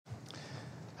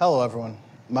Hello, everyone.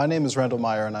 My name is Randall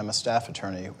Meyer, and I'm a staff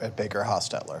attorney at Baker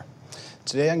Hostetler.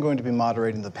 Today, I'm going to be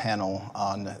moderating the panel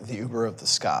on the Uber of the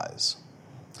skies.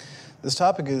 This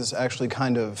topic is actually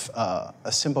kind of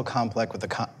a simple concept with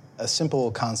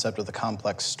a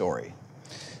complex story.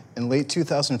 In late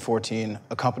 2014,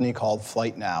 a company called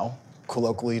FlightNow,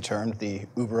 colloquially termed the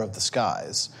Uber of the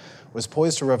skies, was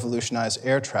poised to revolutionize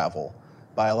air travel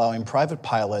by allowing private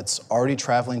pilots already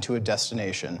traveling to a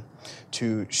destination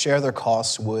to share their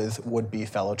costs with would-be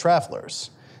fellow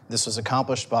travelers. This was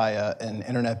accomplished by an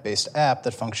internet-based app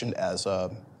that functioned as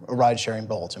a ride-sharing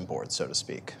bulletin board, so to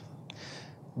speak.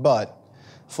 But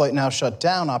FlightNow shut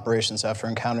down operations after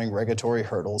encountering regulatory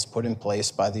hurdles put in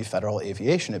place by the Federal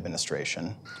Aviation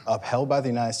Administration, upheld by the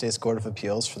United States Court of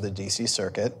Appeals for the D.C.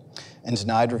 Circuit, and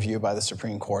denied review by the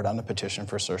Supreme Court on a petition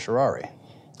for certiorari.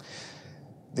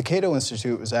 The Cato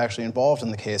Institute was actually involved in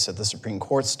the case at the Supreme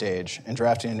Court stage and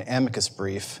drafting an amicus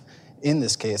brief in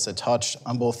this case that touched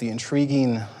on both the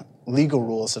intriguing legal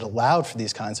rules that allowed for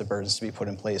these kinds of burdens to be put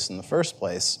in place in the first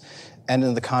place and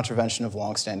in the contravention of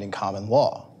longstanding common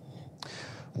law.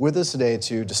 With us today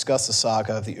to discuss the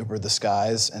saga of the Uber of the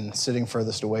skies, and sitting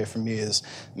furthest away from me is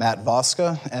Matt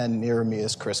Voska, and nearer me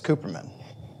is Chris Cooperman.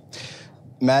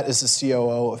 Matt is the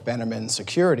COO of Bannerman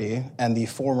Security and the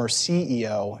former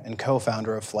CEO and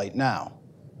co-founder of FlightNow.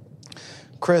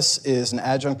 Chris is an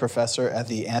adjunct professor at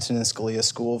the Antonin Scalia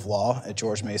School of Law at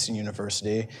George Mason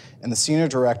University and the Senior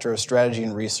Director of Strategy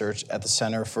and Research at the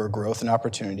Center for Growth and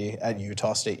Opportunity at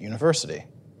Utah State University.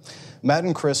 Matt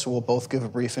and Chris will both give a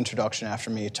brief introduction after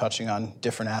me, touching on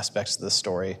different aspects of this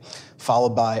story,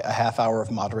 followed by a half hour of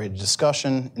moderated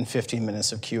discussion and 15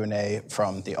 minutes of Q&A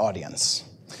from the audience.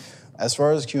 As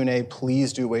far as Q&A,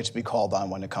 please do wait to be called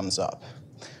on when it comes up.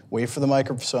 Wait for the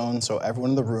microphone so everyone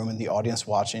in the room and the audience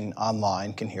watching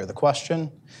online can hear the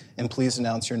question, and please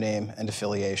announce your name and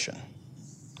affiliation.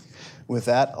 With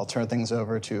that, I'll turn things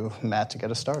over to Matt to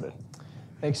get us started.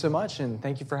 Thanks so much, and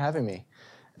thank you for having me.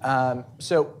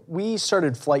 So we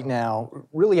started FlightNow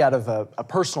really out of a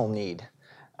personal need.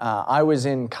 I was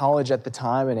in college at the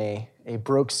time and a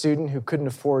broke student who couldn't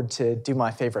afford to do my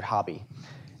favorite hobby.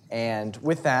 And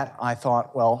with that, I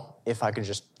thought, well, if I could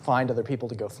just find other people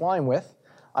to go flying with,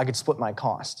 I could split my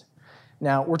cost.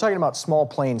 Now, we're talking about small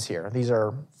planes here. These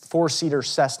are four-seater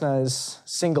Cessnas,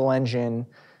 single engine,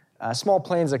 small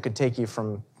planes that could take you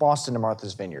from Boston to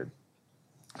Martha's Vineyard.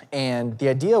 And the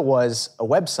idea was a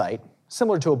website,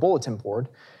 similar to a bulletin board,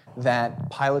 that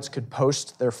pilots could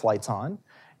post their flights on,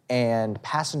 and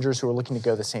passengers who are looking to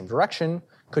go the same direction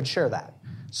could share that.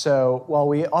 So while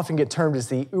we often get termed as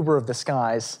the Uber of the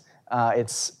skies,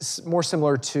 it's more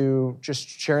similar to just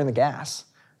sharing the gas,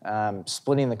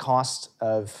 splitting the cost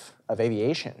of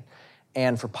aviation.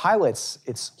 And for pilots,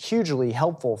 it's hugely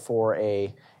helpful for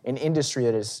an industry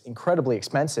that is incredibly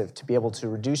expensive to be able to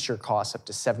reduce your costs up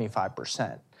to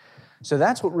 75%. So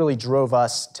that's what really drove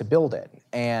us to build it.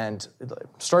 And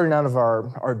starting out of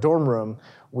our dorm room,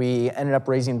 we ended up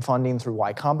raising funding through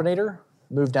Y Combinator,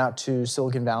 moved out to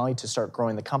Silicon Valley to start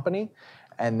growing the company.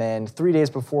 And then 3 days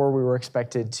before we were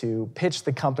expected to pitch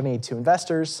the company to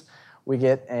investors, we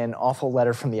get an awful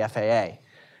letter from the FAA.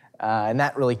 And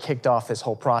that really kicked off this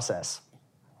whole process.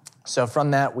 So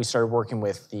from that, we started working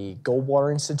with the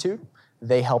Goldwater Institute.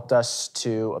 They helped us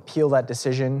to appeal that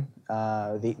decision,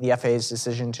 the FAA's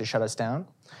decision to shut us down.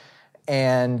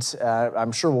 And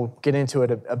I'm sure we'll get into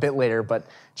it a bit later, but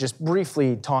just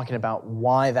briefly talking about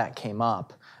why that came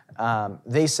up.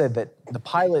 They said that the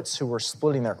pilots who were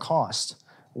splitting their costs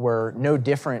were no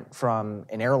different from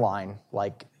an airline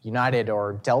like United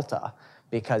or Delta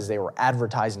because they were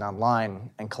advertising online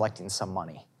and collecting some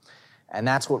money. And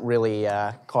that's what really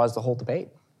caused the whole debate.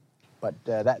 But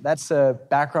that's a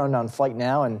background on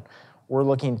FlightNow, and we're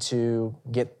looking to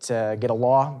get a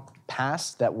law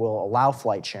passed that will allow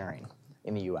flight sharing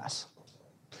in the U.S.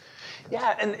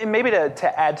 Yeah, and maybe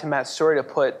to add to Matt's story, to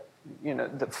put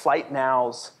the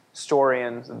FlightNow's story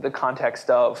in the context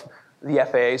of the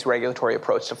FAA's regulatory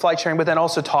approach to flight sharing, but then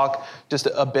also talk just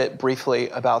a bit briefly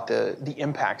about the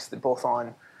impacts that both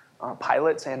on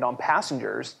pilots and on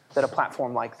passengers that a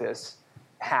platform like this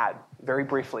had, very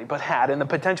briefly, but had, and the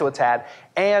potential it's had,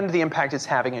 and the impact it's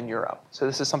having in Europe. So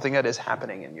this is something that is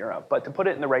happening in Europe. But to put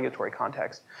it in the regulatory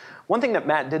context, one thing that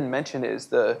Matt didn't mention is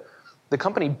the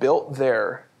company built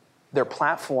their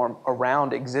platform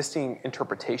around existing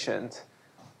interpretations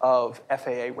of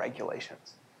FAA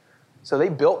regulations. So they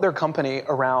built their company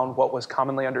around what was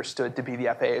commonly understood to be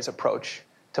the FAA's approach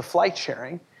to flight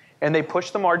sharing, and they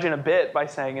pushed the margin a bit by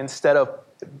saying instead of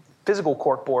physical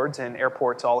cork boards in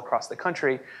airports all across the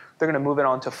country, they're going to move it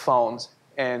onto phones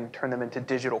and turn them into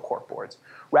digital corkboards,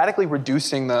 radically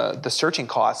reducing the searching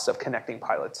costs of connecting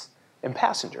pilots and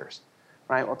passengers.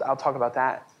 Right? Well, I'll talk about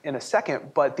that in a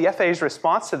second. But the FAA's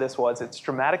response to this was it's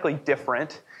dramatically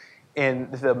different in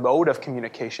the mode of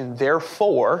communication.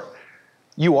 Therefore,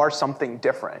 you are something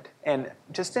different. And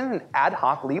just in an ad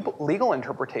hoc legal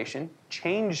interpretation,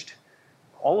 changed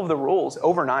all of the rules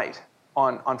overnight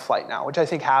on FlightNow, which I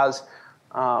think has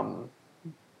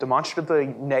demonstrably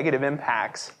negative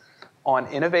impacts on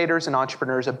innovators and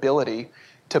entrepreneurs' ability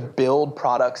to build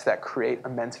products that create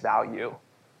immense value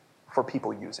for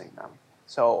people using them.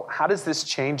 So how does this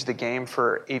change the game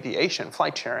for aviation,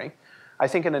 flight sharing? I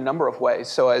think in a number of ways.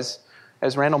 So as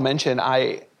Randall mentioned,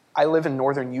 I live in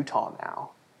northern Utah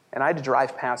now, and I had to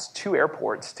drive past 2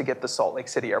 airports to get the Salt Lake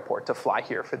City airport to fly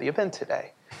here for the event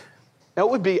today. Now,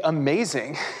 it would be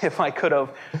amazing if I could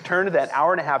have turned that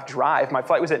hour-and-a-half drive. My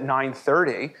flight was at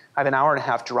 9:30. I have an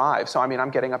hour-and-a-half drive. So, I mean,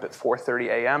 I'm getting up at 4:30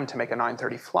 a.m. to make a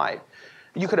 9:30 flight.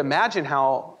 You could imagine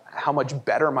how much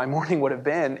better my morning would have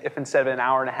been if instead of an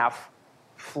hour-and-a-half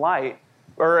flight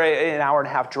or an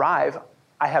hour-and-a-half drive,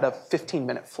 I had a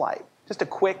 15-minute flight. Just a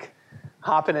quick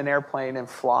hop in an airplane and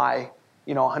fly,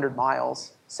 100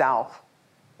 miles south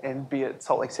and be at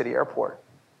Salt Lake City Airport.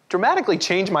 Dramatically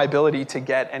change my ability to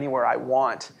get anywhere I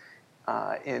want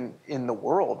in the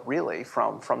world, really,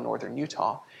 from northern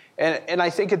Utah. And I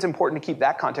think it's important to keep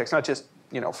that context, not just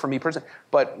for me personally,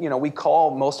 but we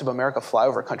call most of America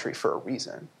flyover country for a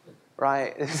reason,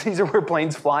 right? These are where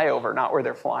planes fly over, not where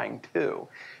they're flying to.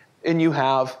 And you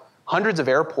have hundreds of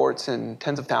airports and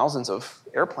tens of thousands of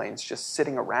airplanes just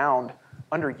sitting around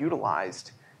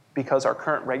underutilized because our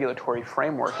current regulatory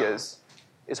framework is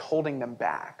holding them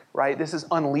back, right? This is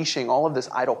unleashing all of this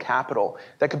idle capital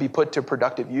that could be put to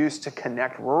productive use to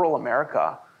connect rural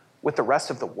America with the rest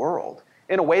of the world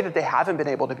in a way that they haven't been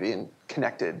able to be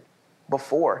connected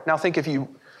before. Now think if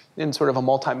you, in sort of a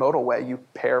multimodal way, you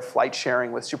pair flight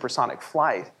sharing with supersonic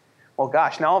flight. Well,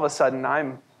 gosh, now all of a sudden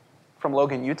I'm from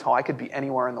Logan, Utah. I could be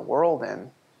anywhere in the world in,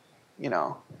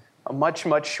 a much,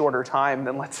 much shorter time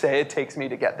than, let's say, it takes me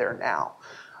to get there now.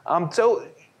 So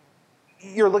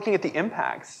you're looking at the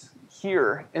impacts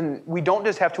here, and we don't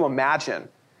just have to imagine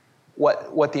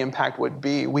what the impact would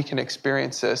be. We can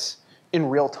experience this in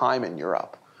real time in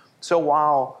Europe. So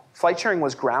while flight sharing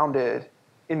was grounded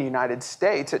in the United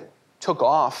States, it took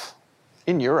off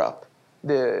in Europe.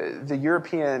 The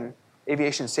European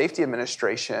Aviation Safety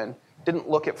Administration didn't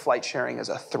look at flight sharing as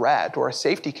a threat or a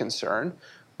safety concern,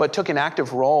 but took an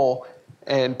active role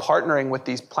in partnering with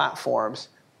these platforms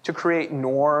to create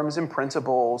norms and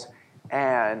principles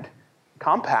and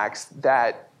compacts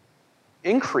that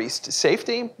increased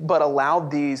safety, but allowed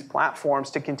these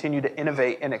platforms to continue to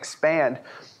innovate and expand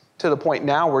to the point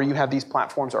now where you have these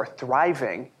platforms are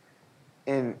thriving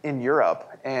in Europe.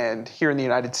 And here in the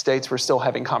United States, we're still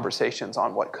having conversations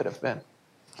on what could have been.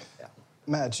 Yeah.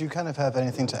 Matt, do you kind of have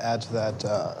anything to add to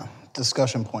that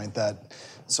discussion point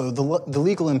so the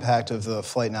legal impact of the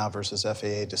FlightNow versus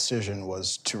FAA decision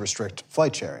was to restrict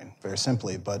flight sharing, very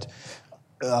simply, but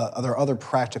are there other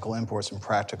practical imports and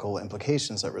practical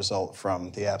implications that result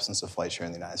from the absence of flight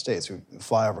sharing in the United States?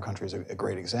 Flyover country is a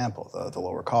great example. The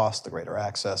lower cost, the greater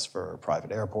access for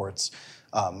private airports.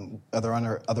 Are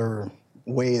there other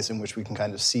ways in which we can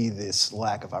kind of see this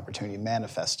lack of opportunity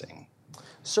manifesting?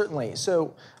 Certainly.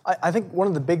 So I think one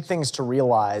of the big things to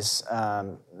realize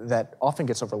that often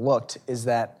gets overlooked is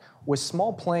that with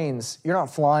small planes, you're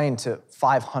not flying to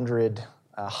 500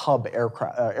 hub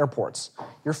airports.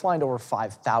 You're flying to over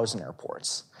 5,000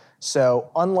 airports. So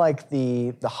unlike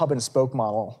the hub and spoke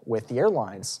model with the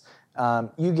airlines,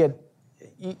 you get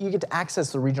to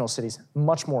access the regional cities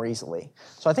much more easily.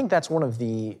 So I think that's one of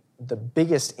the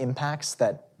biggest impacts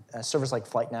that a service like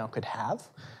FlightNow could have.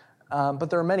 But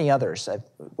there are many others.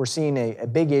 We're seeing a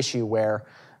big issue where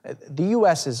the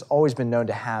U.S. has always been known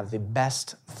to have the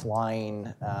best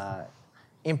flying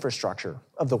infrastructure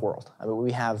of the world. I mean,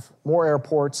 we have more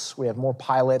airports, we have more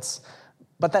pilots,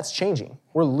 but that's changing.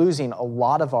 We're losing a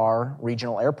lot of our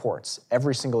regional airports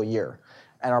every single year.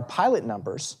 And our pilot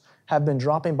numbers have been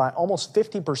dropping by almost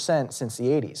 50% since the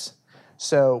 80s.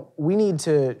 So we need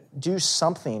to do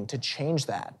something to change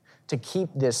that, to keep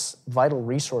this vital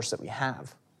resource that we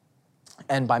have.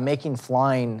 And by making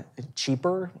flying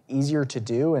cheaper, easier to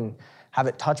do, and have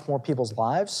it touch more people's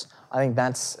lives, I think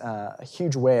that's a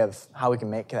huge way of how we can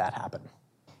make that happen.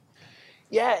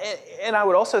 Yeah, and I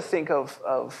would also think of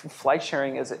flight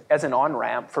sharing as an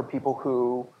on-ramp for people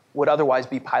who would otherwise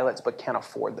be pilots but can't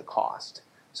afford the cost.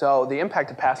 So the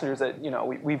impact of passengers that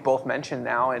we've both mentioned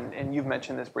now, and you've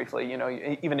mentioned this briefly,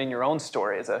 even in your own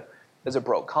story as a as a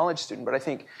broke college student. But I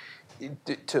think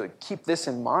to keep this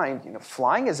in mind,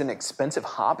 flying is an expensive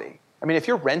hobby. I mean, if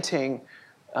you're renting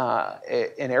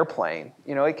an airplane,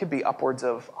 it could be upwards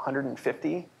of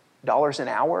 $150 an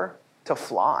hour to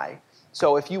fly.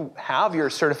 So if you have your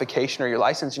certification or your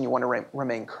license and you want to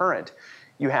remain current,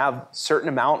 you have certain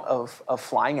amount of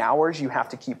flying hours you have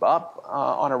to keep up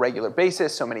on a regular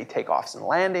basis, so many takeoffs and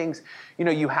landings.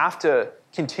 You have to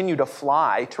continue to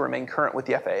fly to remain current with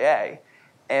the FAA.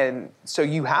 And so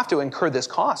you have to incur this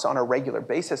cost on a regular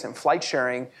basis, and flight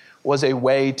sharing was a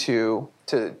way to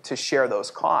share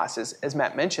those costs. As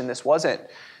Matt mentioned, this wasn't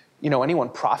anyone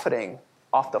profiting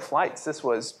off the flights. This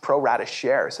was pro rata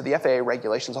share. So the FAA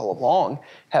regulations all along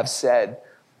have said,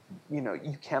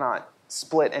 you cannot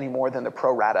split any more than the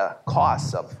pro rata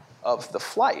costs of the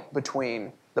flight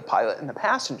between the pilot and the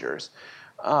passengers.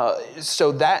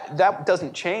 So that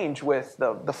doesn't change with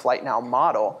the Flight Now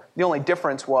model. The only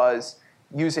difference was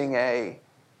using a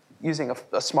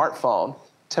smartphone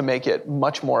to make it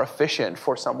much more efficient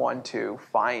for someone to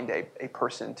find a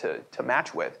person to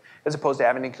match with, as opposed to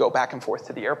having to go back and forth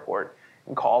to the airport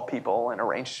and call people and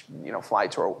arrange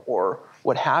flights or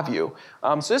what have you.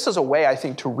 So this is a way, I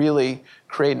think, to really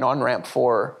create an on-ramp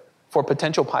for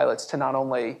potential pilots to not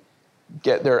only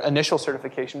get their initial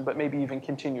certification, but maybe even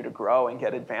continue to grow and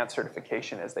get advanced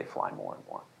certification as they fly more and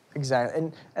more.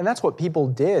 Exactly, and that's what people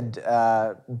did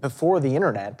before the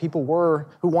internet. People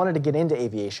who wanted to get into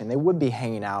aviation, they would be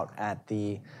hanging out at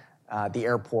the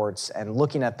airports and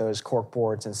looking at those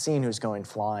corkboards and seeing who's going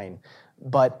flying.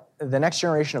 But the next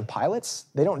generation of pilots,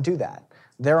 they don't do that.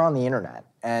 They're on the internet,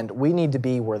 and we need to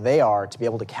be where they are to be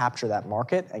able to capture that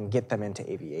market and get them into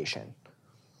aviation.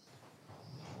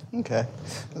 Okay,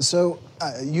 so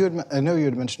I know you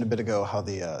had mentioned a bit ago how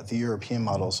the European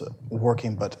model's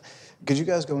working, but could you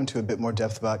guys go into a bit more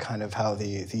depth about kind of how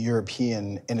the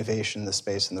European innovation in the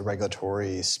space and the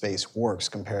regulatory space works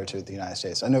compared to the United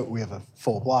States? I know we have a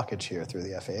full blockage here through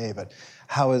the FAA, but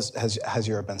how has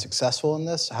Europe been successful in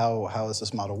this? How does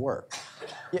this model work?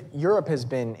 Yeah, Europe has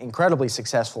been incredibly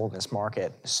successful in this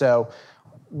market. So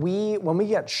when we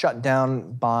got shut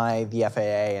down by the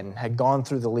FAA and had gone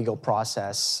through the legal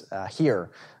process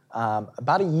here,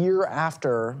 about a year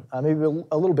after, maybe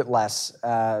a little bit less,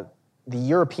 the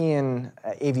European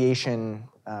aviation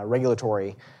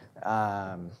regulatory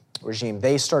regime,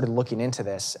 they started looking into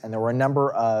this, and there were a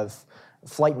number of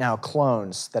Flight Now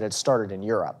clones that had started in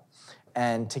Europe.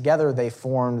 And together they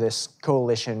formed this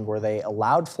coalition where they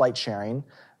allowed flight sharing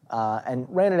and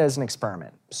ran it as an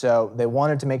experiment. So they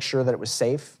wanted to make sure that it was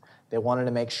safe. They wanted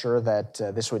to make sure that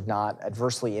this would not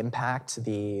adversely impact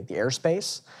the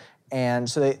airspace. And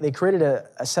so they created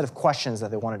a set of questions that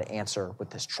they wanted to answer with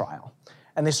this trial.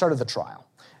 And they started the trial.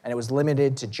 And it was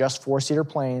limited to just four-seater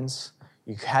planes.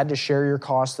 You had to share your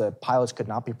costs. The pilots could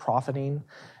not be profiting.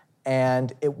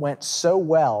 And it went so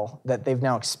well that they've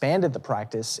now expanded the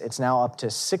practice. It's now up to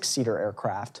six-seater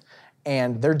aircraft,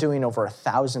 and they're doing over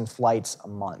 1,000 flights a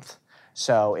month.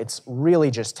 So it's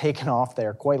really just taken off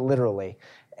there, quite literally.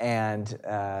 And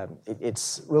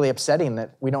it's really upsetting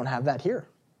that we don't have that here.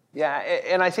 Yeah,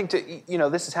 and I think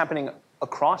this is happening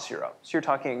across Europe. So you're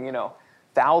talking,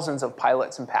 thousands of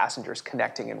pilots and passengers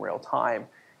connecting in real time.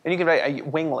 And you can,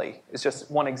 Wingly is just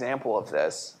one example of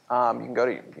this. You can go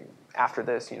to, after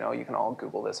this, you can all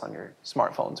Google this on your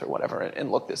smartphones or whatever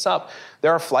and look this up.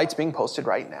 There are flights being posted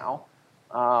right now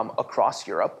across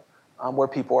Europe where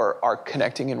people are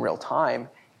connecting in real time.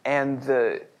 And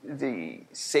the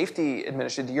safety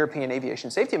administration, the European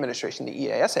Aviation Safety Administration, the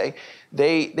EASA,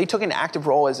 they took an active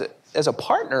role as a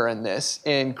partner in this,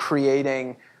 in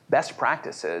creating best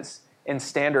practices and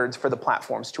standards for the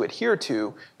platforms to adhere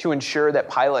to ensure that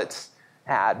pilots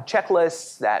had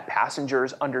checklists, that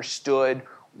passengers understood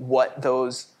what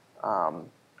those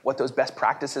best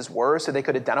practices were, so they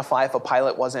could identify if a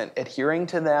pilot wasn't adhering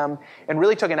to them, and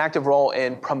really took an active role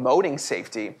in promoting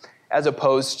safety as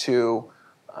opposed to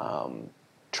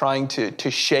trying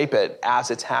to shape it as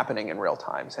it's happening in real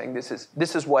time, saying this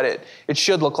is what it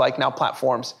should look like. Now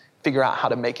platforms figure out how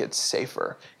to make it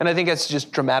safer. And I think that's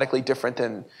just dramatically different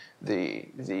than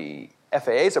the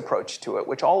FAA's approach to it,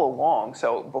 which all along,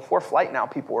 so before Flight Now,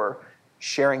 people were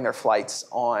sharing their flights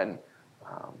on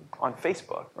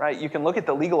Facebook, right? You can look at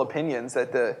the legal opinions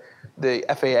that the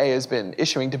FAA has been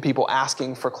issuing to people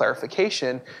asking for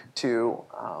clarification to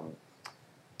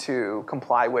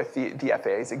comply with the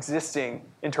FAA's existing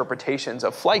interpretations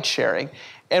of flight sharing.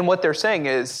 And what they're saying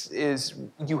is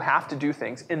you have to do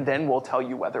things, and then we'll tell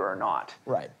you whether or not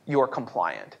you're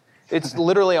compliant. It's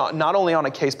literally not only on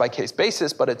a case-by-case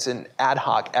basis, but it's an ad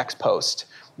hoc ex post.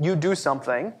 You do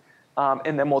something,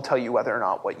 and then we'll tell you whether or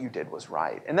not what you did was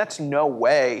right. And that's no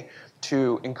way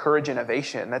to encourage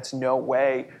innovation. That's no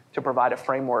way to provide a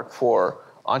framework for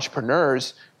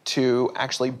entrepreneurs to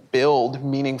actually build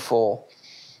meaningful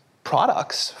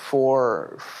products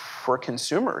for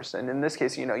consumers. And in this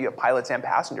case, you have pilots and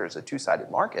passengers, a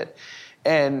two-sided market.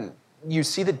 And you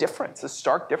see the difference, the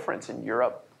stark difference in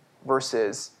Europe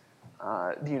versus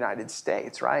the United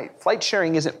States, right? Flight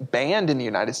sharing isn't banned in the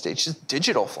United States, just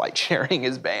digital flight sharing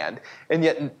is banned. And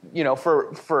yet,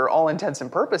 for all intents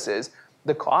and purposes,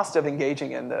 the cost of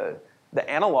engaging in the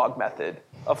analog method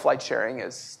of flight sharing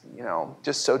is,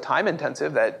 just so time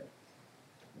intensive that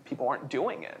people aren't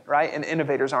doing it, right? And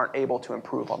innovators aren't able to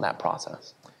improve on that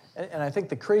process. And I think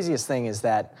the craziest thing is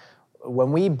that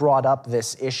when we brought up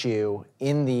this issue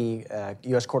in the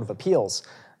U.S. Court of Appeals,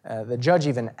 the judge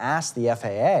even asked the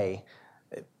FAA,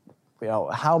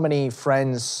 how many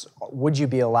friends would you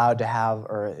be allowed to have,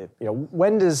 or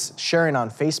when does sharing on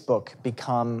Facebook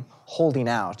become holding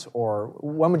out, or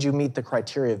when would you meet the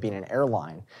criteria of being an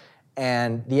airline?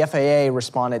 And the FAA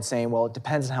responded saying, well, it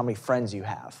depends on how many friends you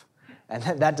have. And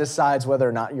that decides whether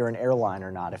or not you're an airline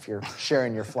or not if you're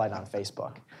sharing your flight on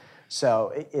Facebook.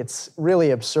 So it's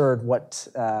really absurd what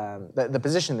the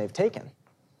position they've taken.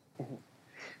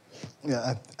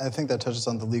 Yeah, I think that touches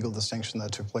on the legal distinction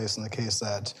that took place in the case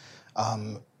that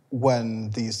when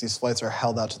these flights are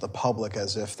held out to the public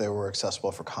as if they were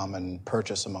accessible for common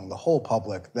purchase among the whole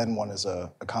public, then one is a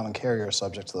common carrier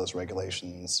subject to those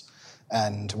regulations.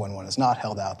 And when one is not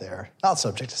held out there, not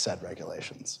subject to said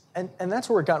regulations. And that's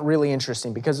where it got really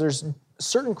interesting, because there's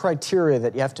certain criteria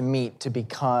that you have to meet to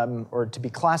become or to be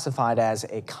classified as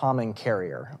a common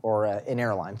carrier or an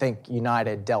airline. Think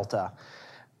United, Delta.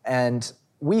 And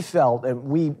we felt, and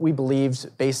we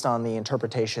believed, based on the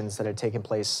interpretations that had taken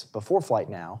place before Flight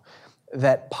Now,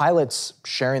 that pilots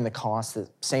sharing the cost, the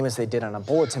same as they did on a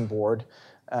bulletin board,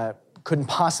 couldn't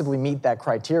possibly meet that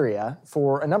criteria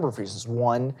for a number of reasons.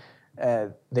 One,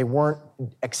 they weren't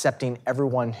accepting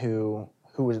everyone who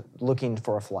was looking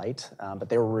for a flight, but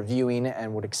they were reviewing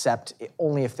and would accept it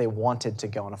only if they wanted to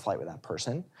go on a flight with that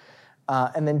person.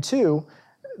 And then two,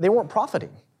 they weren't profiting.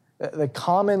 The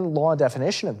common law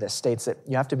definition of this states that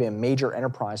you have to be a major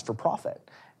enterprise for profit.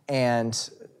 And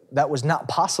that was not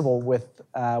possible with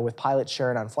pilots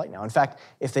sharing on Flight Now. In fact,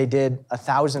 if they did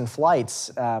 1,000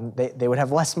 flights, they would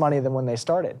have less money than when they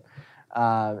started.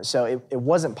 So it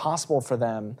wasn't possible for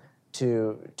them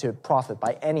to profit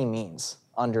by any means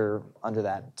under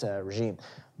that regime.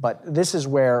 But this is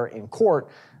where, in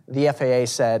court, the FAA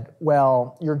said,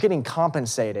 well, you're getting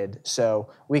compensated,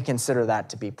 so we consider that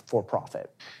to be for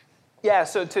profit. Yeah,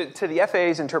 so to the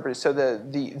FAA's interpretation, so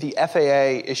the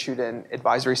FAA issued an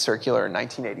advisory circular in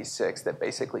 1986 that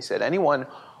basically said anyone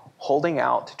holding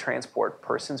out to transport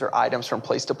persons or items from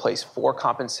place to place for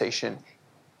compensation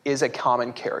is a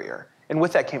common carrier. And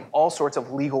with that came all sorts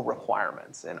of legal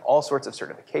requirements and all sorts of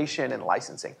certification and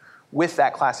licensing with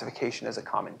that classification as a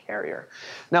common carrier.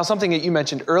 Now, something that you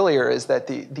mentioned earlier is that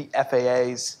the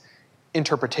FAA's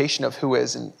interpretation of who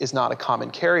is and is not a common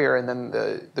carrier, and then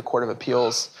the Court of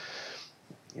Appeals,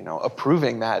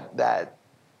 approving that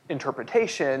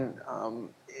interpretation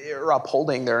or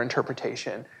upholding their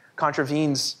interpretation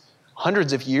contravenes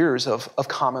hundreds of years of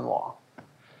common law,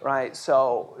 right?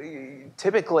 So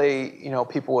typically,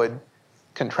 people would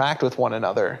contract with one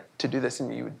another to do this,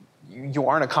 and you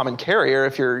aren't a common carrier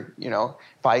if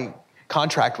if I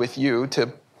contract with you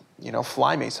to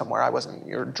fly me somewhere,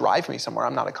 or drive me somewhere,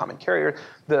 I'm not a common carrier.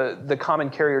 The common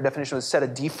carrier definition was a set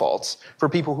of defaults for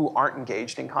people who aren't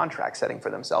engaged in contract setting for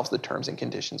themselves, the terms and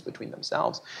conditions between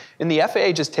themselves. And the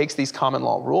FAA just takes these common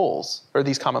law rules, or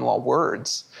these common law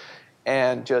words,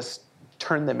 and just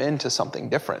turn them into something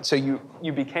different. So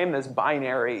you became this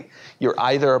binary, you're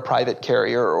either a private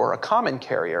carrier or a common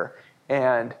carrier,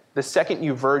 and the second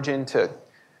you verge into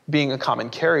being a common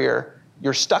carrier,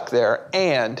 you're stuck there,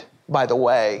 and by the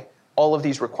way, all of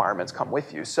these requirements come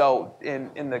with you. So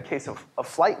in the case of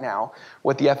Flight Now,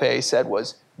 what the FAA said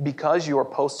was, because you're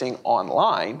posting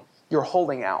online, you're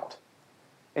holding out,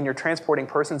 and you're transporting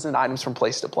persons and items from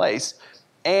place to place.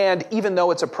 And even though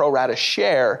it's a pro rata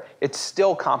share, it's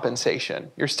still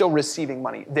compensation. You're still receiving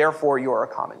money. Therefore, you're a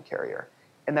common carrier.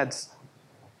 And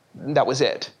that was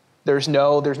it. There's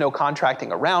no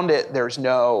contracting around it. There's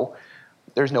no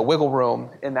wiggle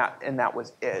room, and that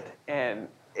was it. And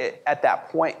at that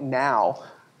point now,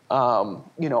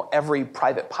 every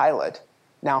private pilot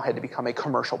now had to become a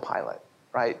commercial pilot,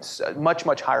 right? So much,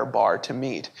 much higher bar to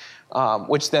meet,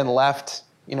 which then left,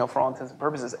 for all intents and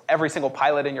purposes, every single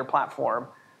pilot in your platform,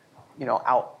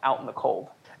 out in the cold.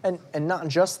 And not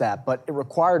just that, but it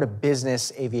required a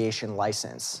business aviation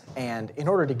license. And in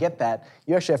order to get that,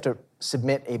 you actually have to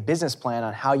submit a business plan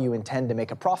on how you intend to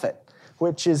make a profit,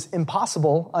 which is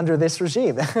impossible under this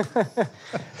regime.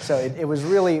 So it was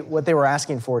really what they were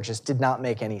asking for just did not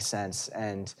make any sense.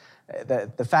 And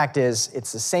the fact is,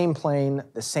 it's the same plane,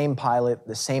 the same pilot,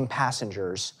 the same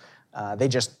passengers. They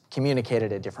just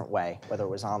communicated a different way, whether it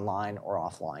was online or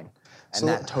offline. And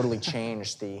that totally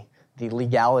changed the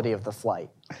legality of the flight.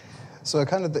 So I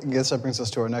kind of guess that brings us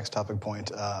to our next topic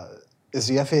point. Is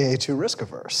the FAA too risk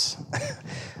averse?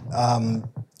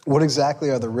 What exactly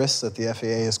are the risks that the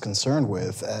FAA is concerned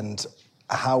with, and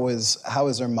how is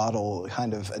their model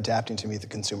kind of adapting to meet the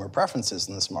consumer preferences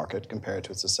in this market compared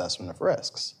to its assessment of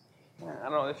risks? I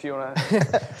don't know if you want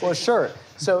to... Well, sure.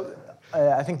 So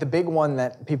I think the big one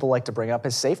that people like to bring up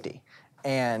is safety.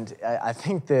 And I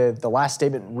think the last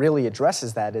statement really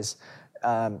addresses that is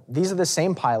these are the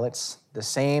same pilots, the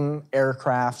same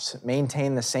aircraft,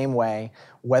 maintained the same way,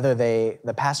 whether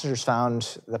the passengers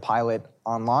found the pilot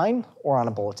online or on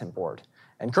a bulletin board.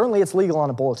 And currently it's legal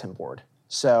on a bulletin board.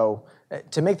 So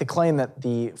to make the claim that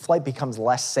the flight becomes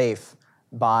less safe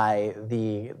by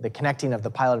the connecting of the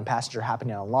pilot and passenger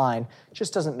happening online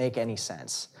just doesn't make any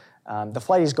sense. The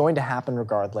flight is going to happen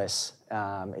regardless.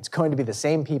 It's going to be the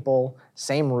same people,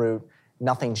 same route.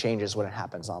 Nothing changes when it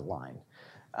happens online.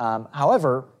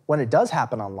 However, when it does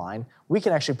happen online, we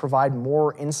can actually provide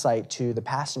more insight to the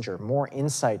passenger, more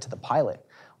insight to the pilot.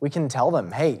 We can tell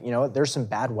them, hey, there's some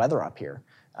bad weather up here.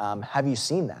 Have you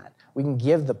seen that? We can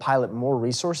give the pilot more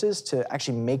resources to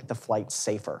actually make the flight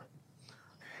safer.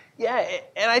 Yeah,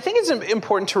 and I think it's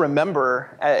important to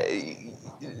remember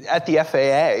at the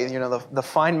FAA, the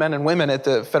fine men and women at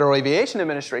the Federal Aviation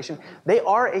Administration, they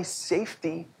are a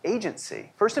safety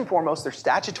agency. First and foremost, their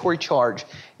statutory charge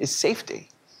is safety.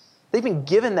 They've been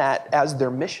given that as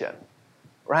their mission,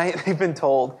 right? They've been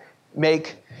told,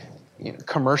 make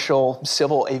commercial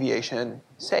civil aviation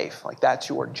safe. Like, that's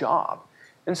your job.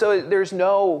 And so there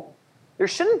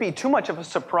shouldn't be too much of a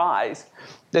surprise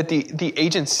that the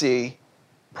agency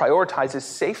prioritizes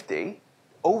safety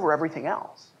over everything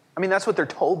else. I mean, that's what they're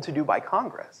told to do by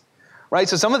Congress, right?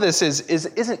 So some of this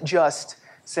isn't just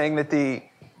saying that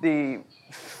the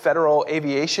Federal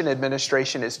Aviation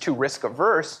Administration is too risk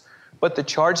averse, but the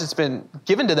charge that's been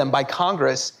given to them by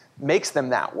Congress makes them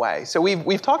that way. So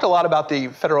we've talked a lot about the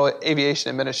Federal Aviation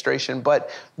Administration, but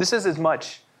this is as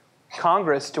much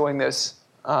Congress doing this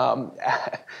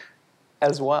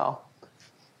as well.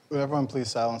 Would everyone please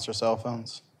silence their cell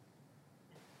phones?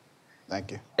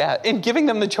 Thank you. Yeah, and giving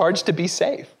them the charge to be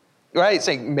safe, right?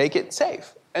 Saying make it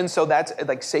safe. And so that's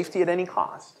like safety at any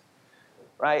cost,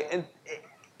 right?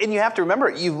 And you have to remember,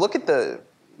 you look at the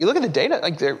data,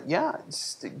 like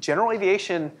general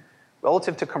aviation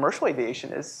relative to commercial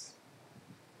aviation is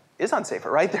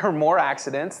unsafer, right? There are more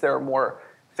accidents, there are more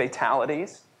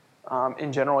fatalities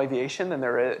in general aviation than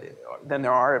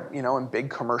there are, in big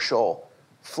commercial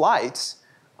flights.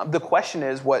 The question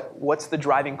is, what's the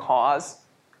driving cause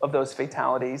of those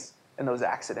fatalities and those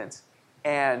accidents?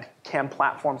 And can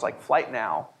platforms like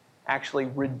FlightNow actually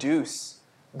reduce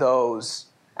those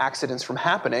accidents from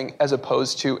happening as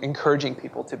opposed to encouraging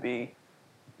people to be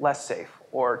less safe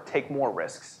or take more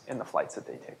risks in the flights that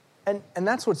they take? And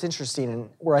that's what's interesting, and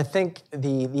where I think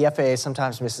the FAA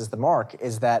sometimes misses the mark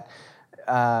is that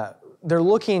they're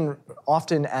looking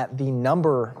often at the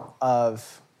number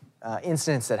of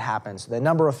incidents that happen, so the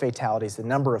number of fatalities, the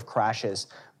number of crashes,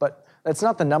 but that's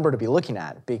not the number to be looking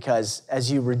at, because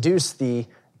as you reduce the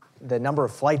number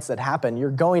of flights that happen, you're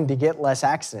going to get less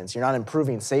accidents. You're not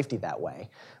improving safety that way.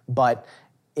 But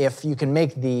if you can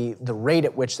make the rate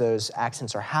at which those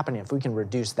accidents are happening, if we can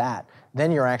reduce that,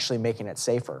 then you're actually making it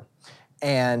safer.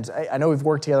 And I know we've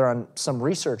worked together on some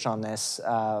research on this.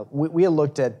 We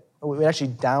actually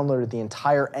downloaded the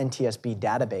entire NTSB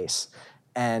database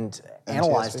and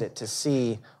analyzed it to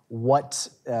see what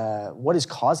is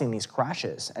causing these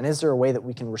crashes, and is there a way that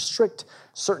we can restrict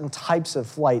certain types of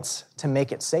flights to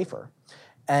make it safer?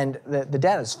 And the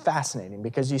data is fascinating,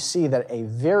 because you see that a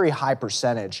very high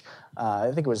percentage,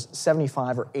 I think it was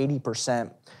 75 or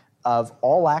 80% of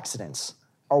all accidents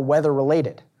are weather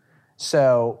related.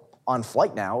 So on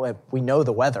FlightNow, if we know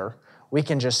the weather, we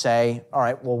can just say, all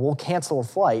right, well, we'll cancel a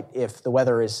flight if the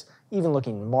weather is even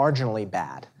looking marginally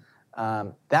bad.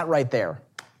 That right there,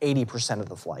 80% of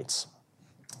the flights.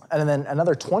 And then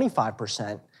another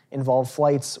 25% involve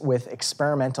flights with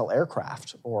experimental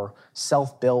aircraft or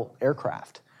self-built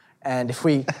aircraft. And if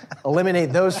we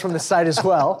eliminate those from the site as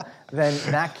well, then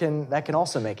that can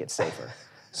also make it safer.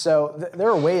 So there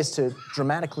are ways to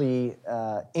dramatically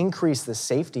increase the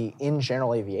safety in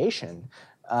general aviation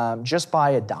just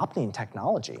by adopting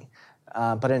technology.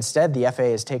 But instead, the FAA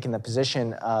has taken the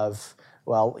position of,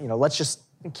 well, let's just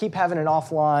keep having it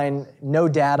offline, no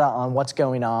data on what's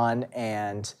going on,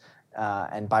 and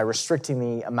by restricting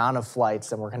the amount of flights,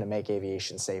 then we're going to make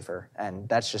aviation safer. And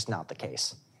that's just not the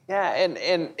case. Yeah,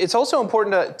 and it's also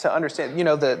important to understand,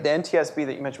 the NTSB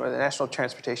that you mentioned, the National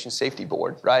Transportation Safety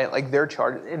Board, right? Like they're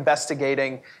charged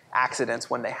investigating accidents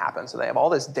when they happen. So they have all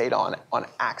this data on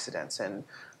accidents. And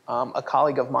a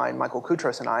colleague of mine, Michael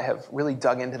Koutros, and I have really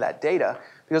dug into that data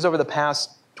because over the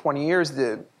past 20 years,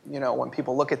 when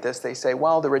people look at this, they say,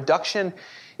 well, the reduction,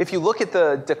 if you look at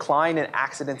the decline in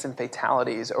accidents and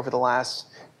fatalities over the last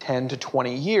 10 to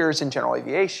 20 years in general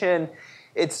aviation,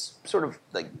 it's sort of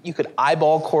like you could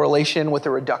eyeball correlation with a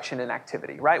reduction in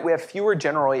activity, right? We have fewer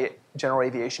general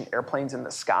aviation airplanes in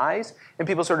the skies, and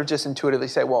people sort of just intuitively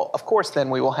say, well, of course, then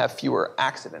we will have fewer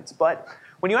accidents. But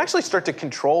when you actually start to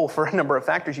control for a number of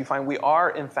factors, you find we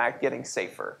are, in fact, getting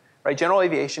safer, right? General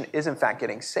aviation is, in fact,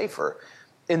 getting safer.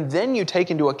 And then you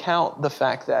take into account the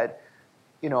fact that,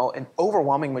 an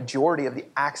overwhelming majority of the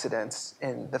accidents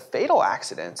and the fatal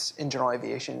accidents in general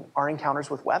aviation are encounters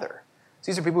with weather.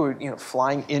 So these are people who are,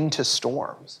 flying into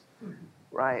storms,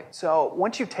 right? So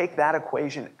once you take that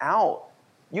equation out,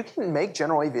 you can make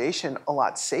general aviation a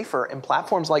lot safer, and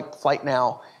platforms like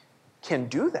FlightNow can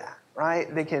do that,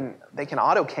 right? They can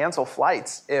auto-cancel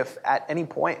flights if at any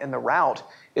point in the route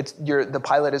the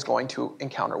pilot is going to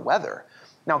encounter weather.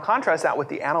 Now contrast that with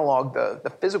the analog,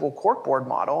 the physical corkboard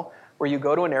model, where you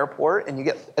go to an airport and you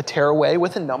get a tearaway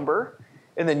with a number,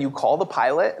 and then you call the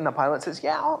pilot, and the pilot says,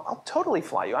 yeah, I'll totally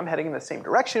fly you. I'm heading in the same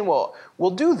direction.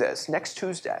 We'll do this next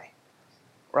Tuesday,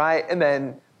 right? And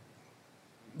then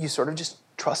you sort of just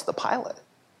trust the pilot,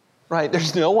 right?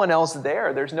 There's no one else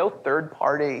there. There's no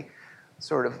third-party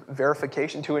sort of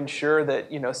verification to ensure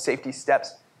that, safety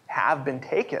steps have been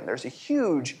taken. There's a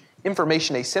huge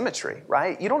information asymmetry,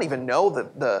 right? You don't even know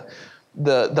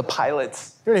the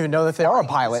pilot's. You don't even know that they are a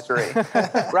pilot,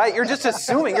 right? You're just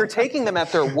assuming, you're taking them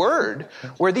at their word.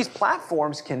 Where these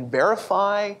platforms can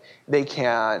verify, they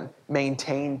can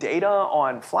maintain data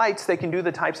on flights, they can do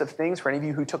the types of things. For any of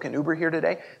you who took an Uber here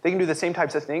today, they can do the same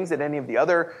types of things that any of the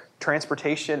other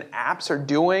transportation apps are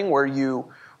doing, where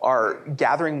you are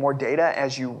gathering more data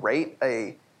as you rate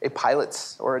a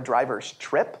pilot's or a driver's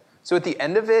trip. So at the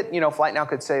end of it, FlightNow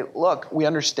could say, look, we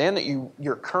understand that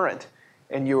you're current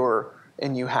and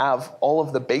you have all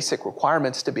of the basic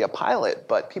requirements to be a pilot,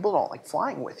 but people don't like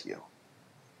flying with you,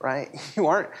 right?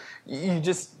 You're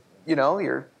just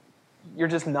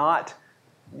not,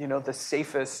 the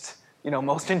safest,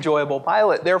 most enjoyable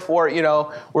pilot. Therefore,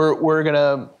 we're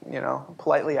gonna,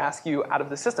 politely ask you out of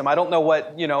the system. I don't know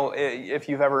what, if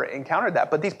you've ever encountered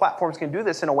that, but these platforms can do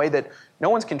this in a way that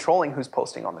no one's controlling who's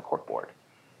posting on the corkboard.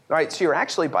 Right, so you're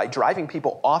actually, by driving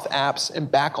people off apps and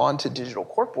back onto digital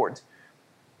corkboards,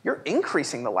 you're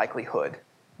increasing the likelihood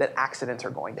that accidents are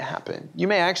going to happen. You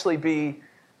may actually be,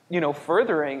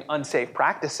 furthering unsafe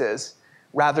practices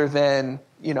rather than,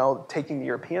 taking the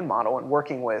European model and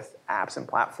working with apps and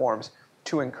platforms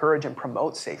to encourage and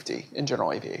promote safety in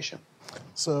general aviation.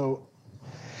 So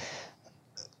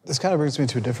this kind of brings me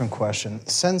to a different question.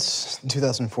 Since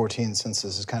 2014, since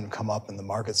this has kind of come up in the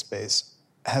market space,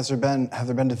 have there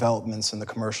been developments in the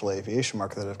commercial aviation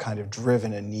market that have kind of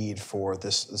driven a need for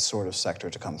this sort of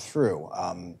sector to come through?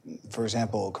 For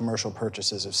example, commercial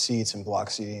purchases of seats and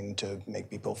block seating to make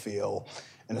people feel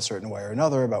in a certain way or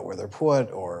another about where they're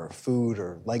put, or food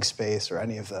or leg space, or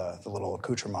any of the little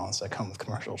accoutrements that come with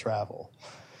commercial travel.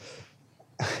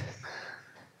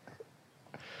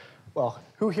 Well,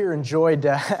 who here enjoyed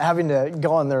having to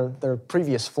go on their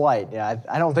previous flight? Yeah,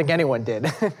 I don't think anyone did.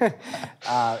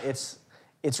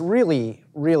 It's really,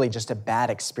 really just a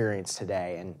bad experience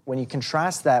today. And when you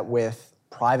contrast that with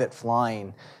private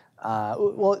flying,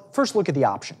 well, first look at the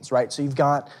options, right? So you've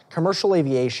got commercial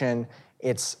aviation.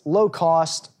 It's low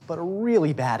cost, but a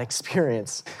really bad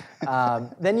experience.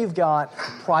 Then you've got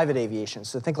private aviation.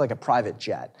 So think like a private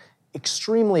jet.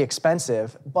 Extremely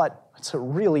expensive, but it's a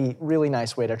really, really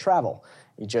nice way to travel.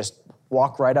 You just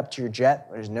walk right up to your jet.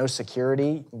 There's no security.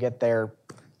 You can get there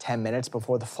 10 minutes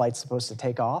before the flight's supposed to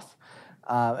take off.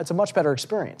 It's a much better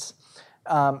experience.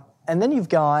 And then you've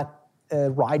got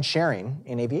ride sharing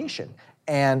in aviation.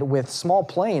 And with small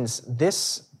planes,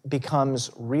 this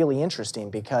becomes really interesting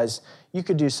because you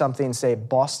could do something, say,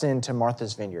 Boston to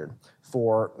Martha's Vineyard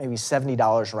for maybe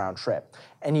 $70 round trip.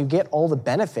 And you get all the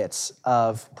benefits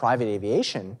of private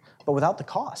aviation, but without the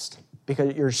cost,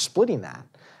 because you're splitting that.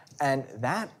 And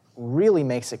that really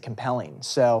makes it compelling.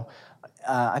 So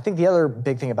I think the other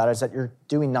big thing about it is that you're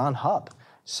doing non-hub.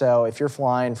 So if you're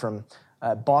flying from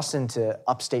Boston to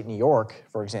upstate New York,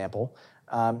 for example,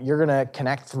 you're going to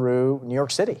connect through New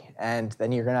York City, and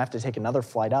then you're going to have to take another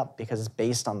flight up because it's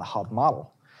based on the hub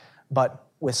model. But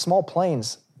with small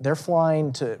planes, they're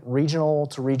flying to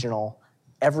regional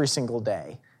every single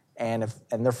day, and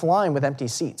they're flying with empty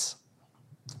seats.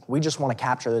 We just want to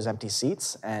capture those empty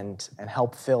seats and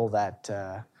help fill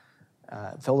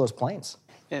those planes.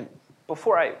 And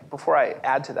before I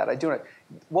add to that,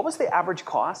 what was the average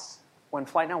cost when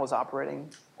FlightNow was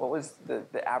operating? What was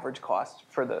the average cost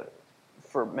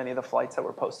for many of the flights that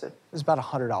were posted? It was about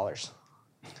 $100.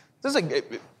 This is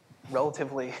like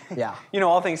relatively, yeah.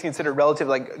 All things considered,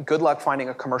 relatively like good luck finding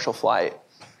a commercial flight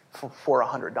for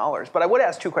 $100. But I would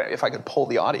ask two questions, if I could poll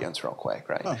the audience real quick,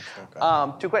 right? Oh,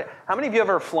 okay. Two questions. How many of you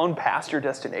ever flown past your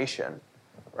destination,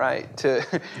 right? To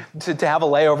have a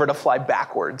layover to fly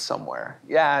backwards somewhere?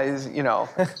 Yeah, is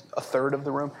a third of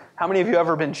the room. How many of you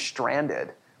ever been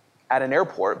stranded at an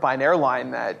airport by an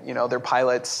airline that their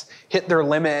pilots hit their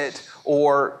limit,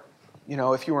 or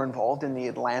if you were involved in the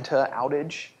Atlanta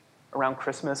outage around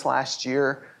Christmas last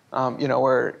year,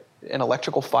 where an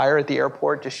electrical fire at the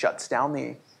airport just shuts down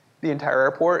the entire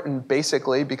airport, and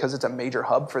basically because it's a major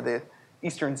hub for the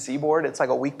Eastern Seaboard, it's like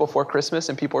a week before Christmas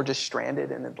and people are just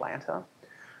stranded in Atlanta,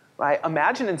 right?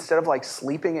 Imagine instead of like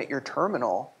sleeping at your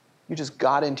terminal, you just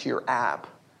got into your app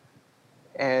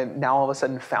and now all of a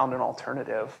sudden found an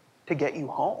alternative to get you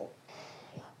home,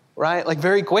 right? Like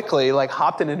very quickly, like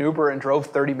hopped in an Uber and drove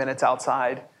 30 minutes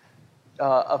outside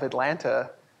of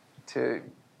Atlanta to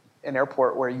an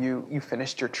airport where you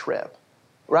finished your trip,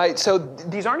 right? So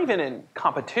these aren't even in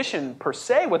competition per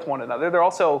se with one another. They're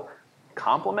also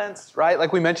complements, right?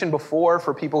 Like we mentioned before,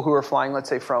 for people who are flying, let's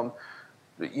say from,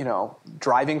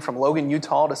 driving from Logan,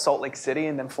 Utah to Salt Lake City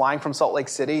and then flying from Salt Lake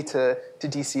City to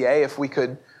DCA, if we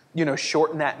could,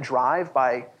 shorten that drive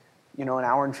by, an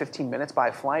hour and 15 minutes by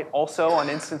flight. Also on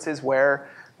instances where,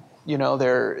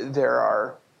 there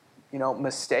are,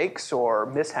 mistakes or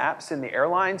mishaps in the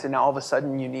airlines, and now all of a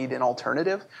sudden you need an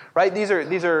alternative, right? These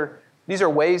are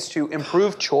ways to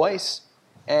improve choice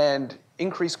and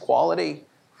increase quality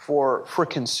for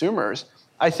consumers.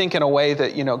 I think in a way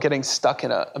that getting stuck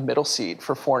in a middle seat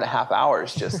for 4.5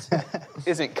 hours just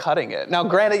isn't cutting it. Now,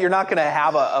 granted, you're not going to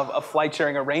have a flight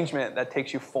sharing arrangement that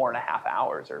takes you 4.5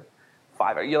 hours or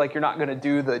 5 hours. You're not going to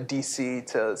do the DC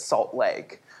to Salt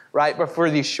Lake, right? But for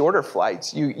these shorter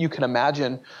flights, you can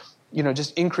imagine,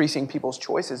 just increasing people's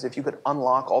choices if you could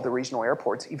unlock all the regional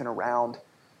airports even around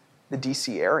the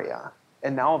DC area.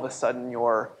 And now all of a sudden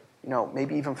you're,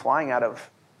 maybe even flying out of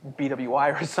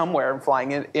BWI or somewhere and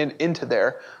flying into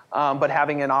there, but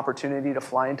having an opportunity to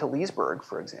fly into Leesburg,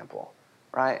 for example,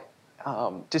 right?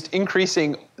 Just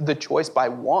increasing the choice by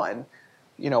one,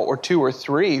 or two or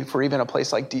three for even a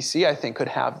place like DC, I think could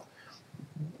have,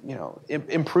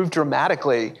 improve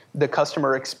dramatically the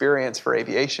customer experience for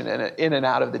aviation in and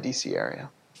out of the DC area.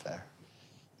 Fair.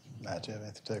 Matt, do you have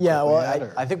anything to Yeah,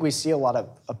 well, I think we see a lot of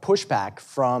a pushback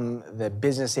from the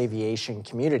business aviation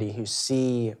community who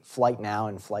see FlightNow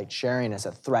and flight sharing as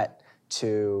a threat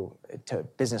to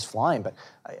business flying. But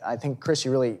I think, Chris,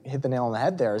 you really hit the nail on the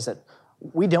head there, is that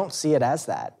we don't see it as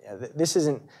that. This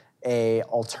isn't a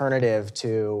alternative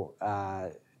to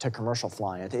commercial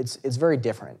flying. It's very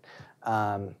different.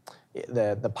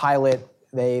 The pilot,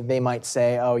 they might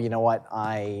say, oh, you know what,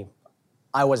 I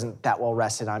wasn't that well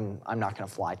rested, I'm not going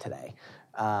to fly today.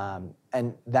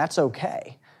 And that's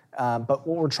okay. But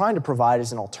what we're trying to provide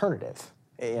is an alternative.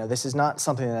 This is not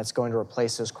something that's going to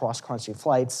replace those cross-country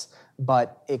flights,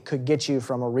 but it could get you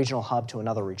from a regional hub to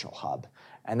another regional hub.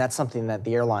 And that's something that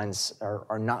the airlines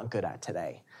are not good at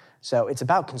today. So it's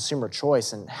about consumer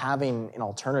choice and having an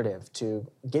alternative to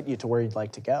get you to where you'd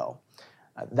like to go.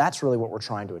 That's really what we're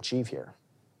trying to achieve here.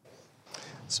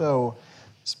 So,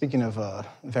 speaking of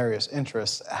various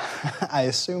interests, I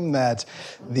assume that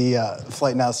the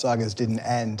FlightNow sagas didn't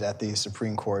end at the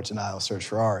Supreme Court denial of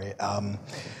certiorari.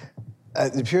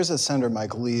 It appears that Senator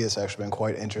Mike Lee has actually been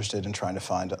quite interested in trying to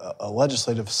find a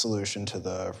legislative solution to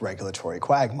the regulatory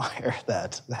quagmire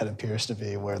that appears to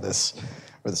be where this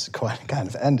kind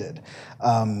of ended.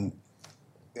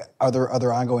 Are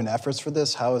there ongoing efforts for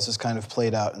this? How has this kind of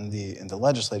played out in the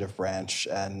legislative branch?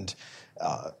 And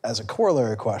as a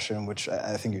corollary question, which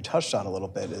I think you touched on a little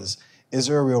bit, is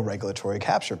there a real regulatory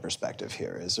capture perspective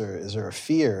here? Is there a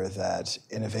fear that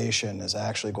innovation is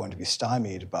actually going to be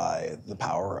stymied by the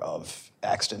power of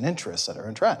extant interests that are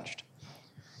entrenched?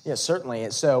 Yes,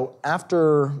 certainly. So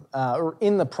after, or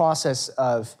in the process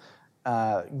of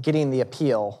getting the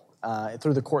appeal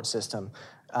through the court system,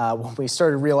 when we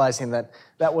started realizing that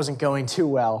wasn't going too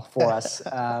well for us,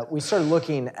 we started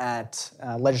looking at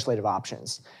legislative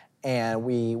options. And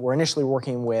we were initially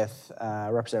working with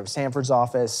Representative Sanford's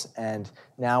office and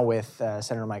now with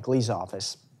Senator Mike Lee's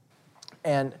office.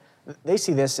 And they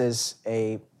see this as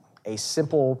a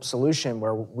simple solution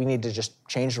where we need to just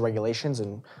change the regulations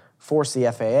and force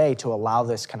the FAA to allow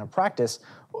this kind of practice.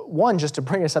 One, just to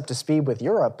bring us up to speed with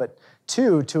Europe, but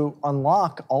two, to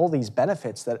unlock all these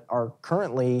benefits that are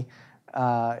currently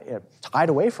tied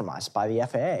away from us by the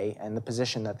FAA and the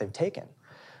position that they've taken.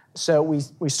 So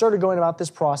we started going about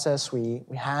this process. We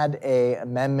had an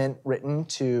amendment written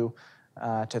to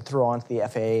throw onto the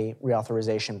FAA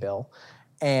reauthorization bill,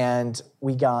 and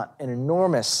we got an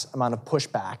enormous amount of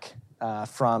pushback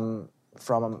from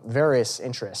various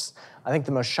interests. I think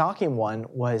the most shocking one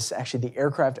was actually the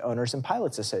Aircraft Owners and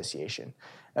Pilots Association.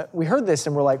 We heard this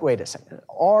and we're like, wait a second,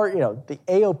 the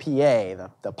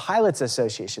AOPA, the Pilots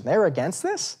Association, they're against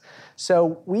this?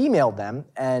 So we emailed them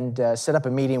and set up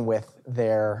a meeting with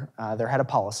their head of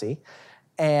policy.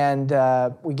 And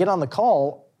we get on the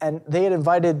call, and they had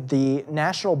invited the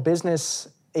National Business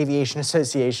Aviation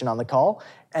Association on the call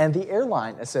and the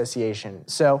Airline Association.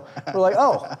 So we're like,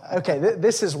 oh, okay,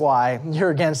 this is why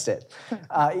you're against it.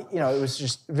 It was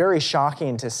just very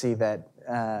shocking to see that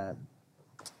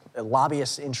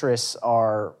lobbyist interests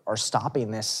are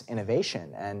stopping this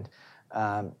innovation. And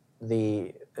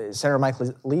the Senator Mike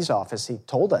Lee's office, he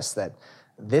told us that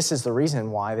this is the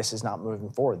reason why this is not moving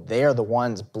forward. They are the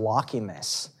ones blocking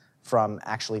this from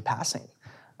actually passing.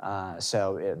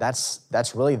 So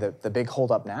that's really the big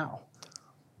holdup now.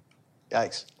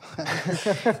 Yikes.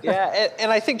 Yeah,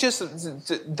 and I think just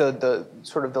the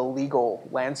sort of the legal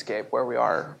landscape where we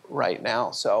are right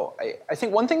now. So I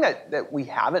think one thing that we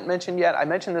haven't mentioned yet, I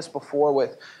mentioned this before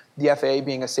with the FAA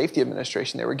being a safety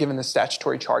administration. They were given the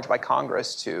statutory charge by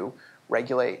Congress to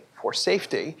regulate for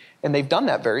safety, and they've done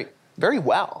that very, very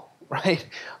well, right?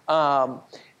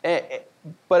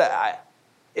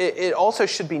 It also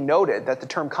should be noted that the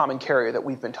term common carrier that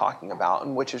we've been talking about,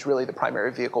 and which is really the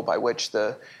primary vehicle by which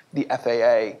the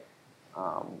FAA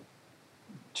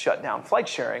shut down flight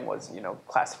sharing, was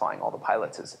classifying all the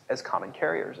pilots as common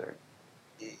carriers.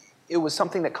 It was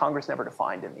something that Congress never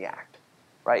defined in the Act,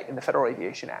 right? In the Federal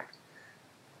Aviation Act,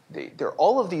 there are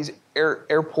all of these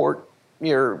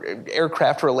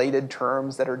aircraft-related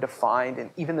terms that are defined, and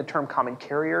even the term common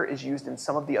carrier is used in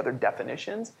some of the other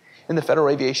definitions in the Federal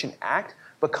Aviation Act.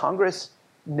 But Congress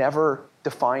never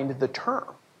defined the term.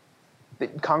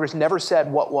 Congress never said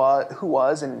who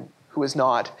was and who is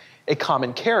not a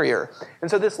common carrier. And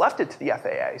so this left it to the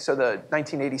FAA. So the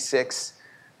 1986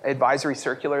 advisory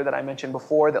circular that I mentioned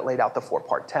before that laid out the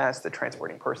 4-part test, the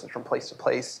transporting persons from place to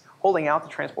place, holding out the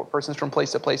transport persons from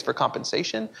place to place for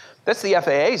compensation, that's the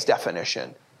FAA's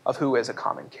definition of who is a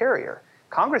common carrier.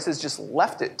 Congress has just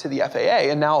left it to the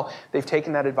FAA, and now they've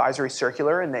taken that advisory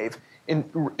circular and they've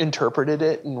interpreted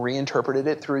it and reinterpreted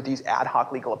it through these ad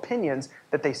hoc legal opinions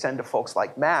that they send to folks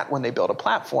like Matt when they build a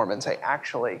platform and say,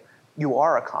 actually, you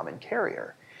are a common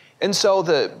carrier. And so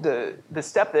the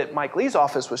step that Mike Lee's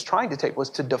office was trying to take was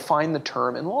to define the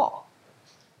term in law.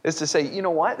 Is to say, you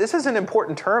know what, this is an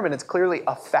important term and it's clearly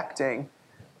affecting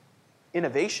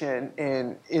innovation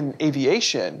in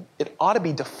aviation. It ought to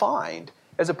be defined,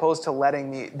 as opposed to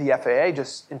letting the FAA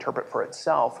just interpret for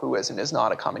itself who is and is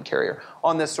not a common carrier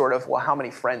on this sort of, well, how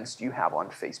many friends do you have on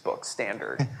Facebook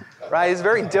standard, right? It's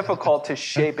very difficult to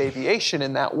shape aviation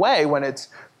in that way when it's,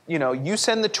 you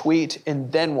send the tweet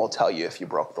and then we'll tell you if you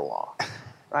broke the law,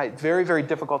 right? Very, very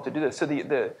difficult to do this. So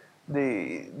the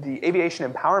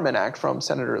Aviation Empowerment Act from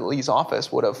Senator Lee's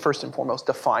office would have first and foremost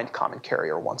defined common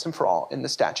carrier once and for all in the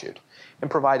statute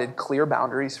and provided clear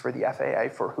boundaries for the FAA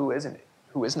for who is and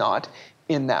who is not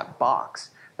in that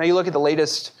box. Now you look at the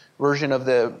latest version of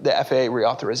the FAA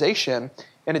reauthorization,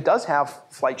 and it does have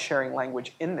flight sharing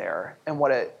language in there. And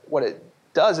what it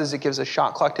does is it gives a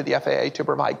shot clock to the FAA to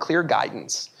provide clear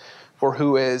guidance for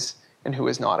who is and who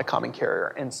is not a common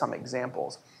carrier in some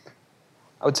examples.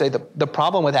 I would say the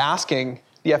problem with asking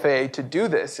the FAA to do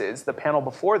this is the panel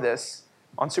before this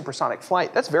on supersonic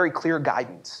flight, that's very clear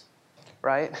guidance,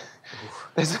 right?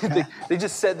 they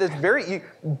just said that's very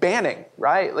banning,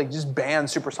 right? Like just ban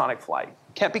supersonic flight.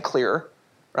 Can't be clear,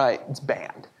 right? It's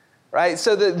banned, right?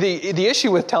 So the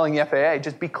issue with telling the FAA,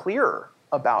 just be clear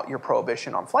about your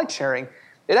prohibition on flight sharing,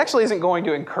 it actually isn't going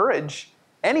to encourage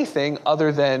anything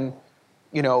other than,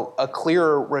 a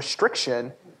clear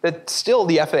restriction that still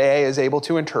the FAA is able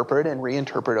to interpret and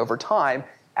reinterpret over time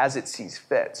as it sees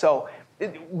fit. So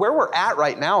where we're at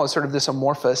right now is sort of this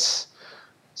amorphous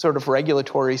sort of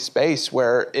regulatory space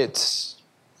where it's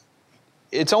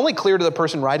only clear to the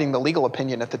person writing the legal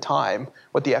opinion at the time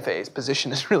what the FAA's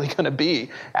position is really going to be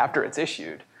after it's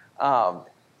issued.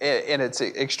 And it's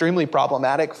extremely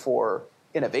problematic for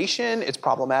innovation. It's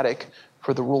problematic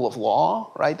for the rule of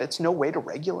law, right? That's no way to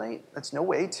regulate. That's no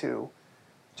way to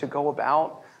go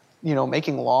about,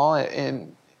 making law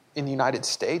in the United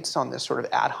States on this sort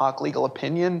of ad hoc legal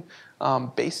opinion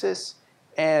basis.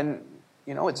 And,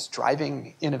 it's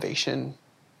driving innovation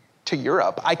to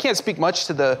Europe. I can't speak much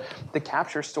to the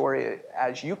capture story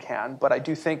as you can, but I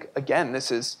do think, again,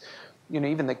 this is,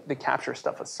 even the capture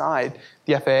stuff aside,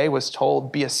 the FAA was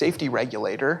told, be a safety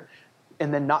regulator,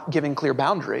 and then not giving clear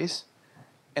boundaries,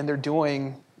 and they're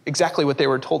doing exactly what they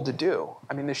were told to do.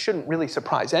 I mean, this shouldn't really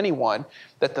surprise anyone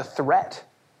that the threat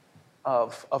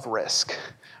of risk,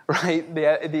 right?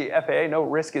 The FAA, no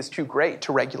risk is too great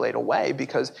to regulate away,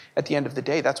 because at the end of the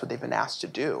day, that's what they've been asked to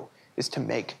do, is to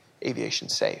make aviation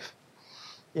safe.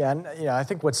 Yeah, and I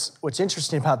think what's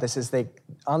interesting about this is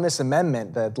on this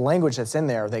amendment, the language that's in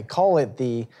there, they call it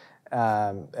they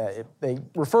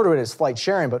refer to it as flight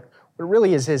sharing, but what it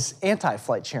really is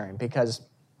anti-flight sharing, because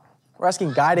we're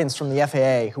asking guidance from the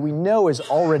FAA, who we know is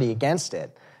already against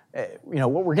it.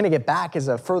 What we're going to get back is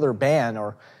a further ban,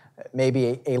 or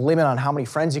maybe a limit on how many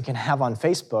friends you can have on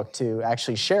Facebook to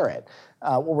actually share it.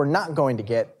 What we're not going to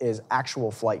get is actual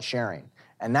flight sharing.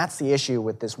 And that's the issue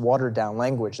with this watered-down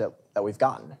language that we've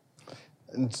gotten.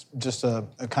 And just a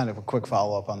kind of a quick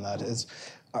follow-up on that is,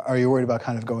 are you worried about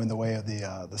kind of going the way of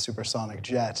the supersonic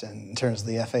jet in terms of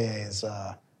the FAA's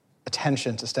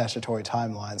attention to statutory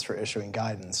timelines for issuing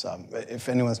guidance? If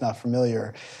anyone's not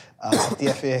familiar,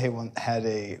 the FAA had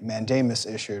a mandamus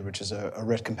issued, which is a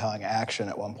writ compelling action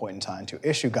at one point in time to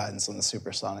issue guidance on the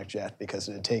supersonic jet because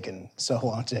it had taken so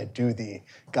long to do the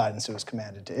guidance it was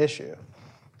commanded to issue.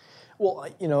 Well,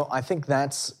 I think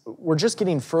we're just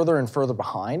getting further and further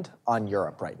behind on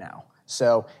Europe right now.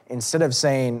 So instead of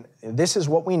saying, this is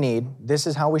what we need, this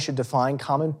is how we should define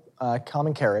common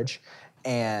carriage,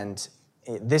 and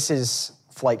this is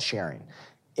flight sharing.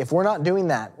 If we're not doing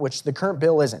that, which the current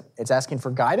bill isn't, it's asking for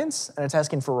guidance and it's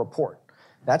asking for a report.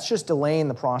 That's just delaying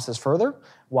the process further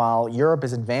while Europe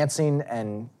is advancing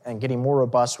and getting more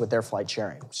robust with their flight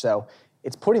sharing. So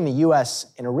it's putting the U.S.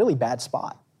 in a really bad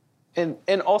spot.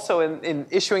 And also in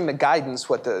issuing the guidance,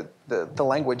 what the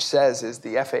language says is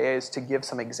the FAA is to give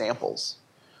some examples.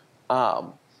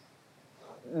 Now,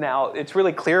 it's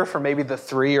really clear for maybe the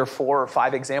 3 or 4 or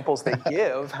 5 examples they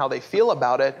give, how they feel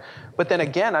about it. But then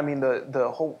again, I mean,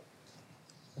 the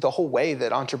whole way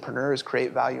that entrepreneurs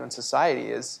create value in society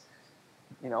is,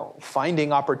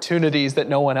 finding opportunities that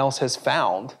no one else has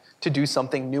found to do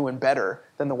something new and better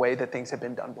than the way that things have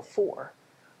been done before.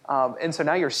 And so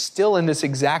now you're still in this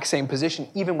exact same position,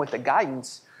 even with the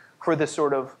guidance, for this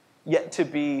sort of yet to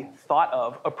be thought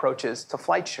of approaches to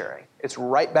flight sharing. It's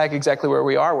right back exactly where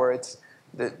we are, where it's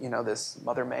this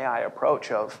mother may I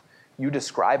approach of you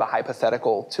describe a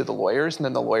hypothetical to the lawyers, and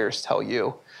then the lawyers tell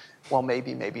you, well,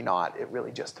 maybe, maybe not. It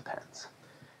really just depends.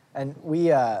 And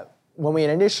when we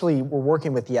initially were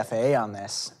working with the FAA on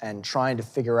this and trying to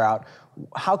figure out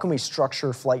how can we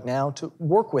structure Flight Now to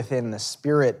work within the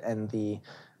spirit and the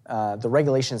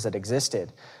regulations that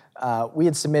existed, we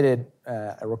had submitted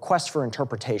a request for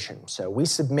interpretation. So we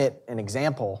submit an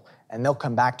example, and they'll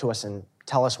come back to us and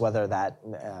tell us whether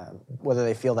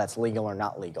they feel that's legal or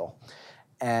not legal.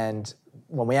 And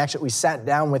when we sat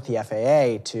down with the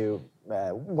FAA to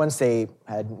once they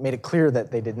had made it clear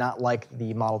that they did not like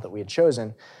the model that we had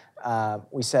chosen,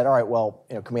 we said, all right, well,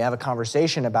 can we have a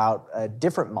conversation about a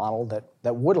different model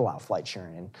that would allow flight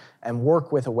sharing and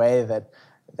work with a way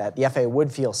that the FAA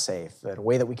would feel safe, a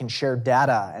way that we can share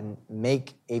data and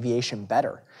make aviation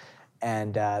better.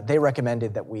 And they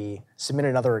recommended that we submit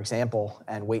another example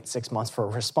and wait 6 months for a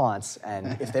response.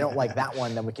 And if they don't like that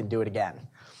one, then we can do it again.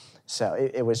 So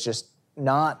it was just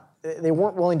not, they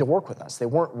weren't willing to work with us. They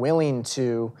weren't willing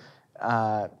to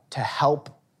help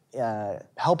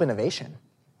innovation.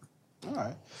 All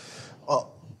right.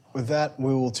 Well, with that,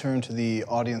 we will turn to the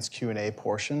audience Q&A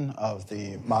portion of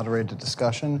the moderated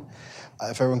discussion.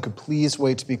 If everyone could please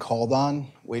wait to be called on,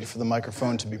 wait for the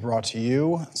microphone to be brought to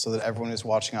you so that everyone who's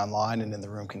watching online and in the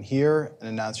room can hear and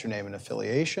announce your name and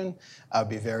affiliation, I would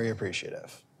be very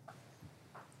appreciative.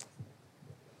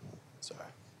 Sorry.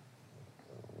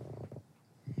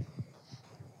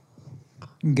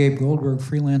 Gabe Goldberg,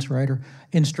 freelance writer.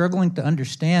 In struggling to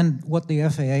understand what the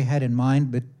FAA had in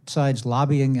mind besides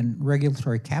lobbying and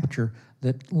regulatory capture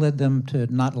that led them to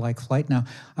not like Flight Now,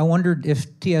 I wondered if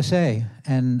TSA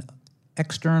and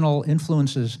external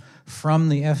influences from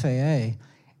the FAA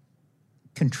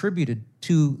contributed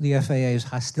to the FAA's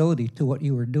hostility to what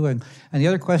you were doing. And the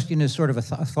other question is sort of a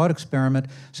thought experiment.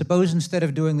 Suppose instead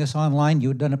of doing this online, you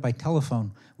had done it by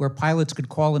telephone, where pilots could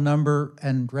call a number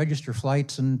and register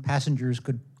flights and passengers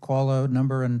could call a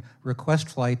number and request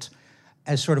flights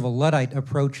as sort of a Luddite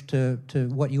approach to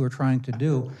what you were trying to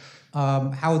do.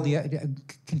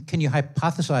 Can you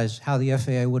hypothesize how the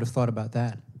FAA would have thought about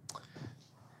that?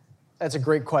 That's a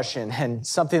great question, and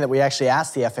something that we actually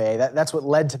asked the FAA. That's what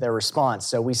led to their response.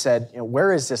 So we said,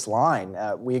 where is this line?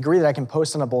 We agree that I can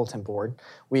post on a bulletin board.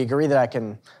 We agree that I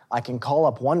can call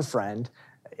up one friend.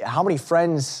 How many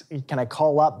friends can I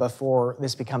call up before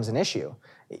this becomes an issue?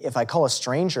 If I call a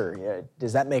stranger,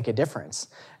 does that make a difference?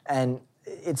 And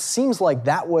it seems like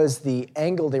that was the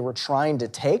angle they were trying to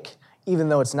take, even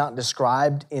though it's not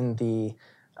described in the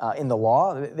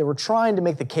law. They were trying to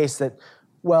make the case that,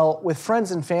 well, with friends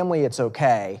and family, it's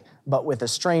okay, but with a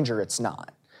stranger, it's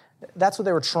not. That's what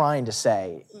they were trying to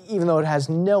say, even though it has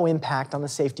no impact on the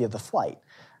safety of the flight.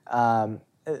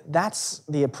 That's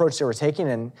the approach they were taking.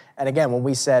 And again, when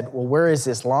we said, well, where is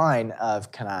this line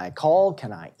of can I call,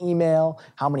 can I email,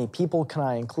 how many people can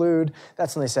I include?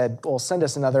 That's when they said, well, send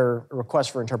us another request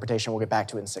for interpretation. We'll get back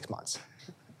to it in 6 months.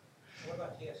 What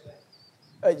about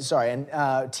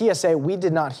TSA? TSA, we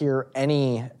did not hear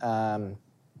any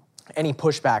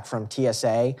pushback from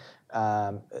TSA.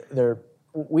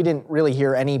 We didn't really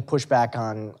hear any pushback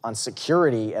on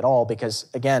security at all because,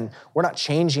 again, we're not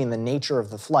changing the nature of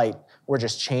the flight. We're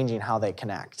just changing how they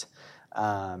connect.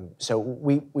 So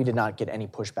we did not get any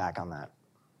pushback on that.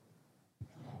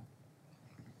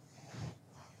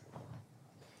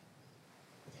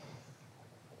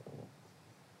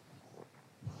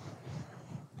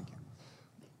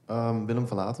 Willem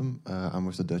van Latem, I'm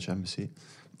with the Dutch Embassy.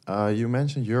 You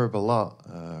mentioned Europe a lot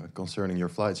concerning your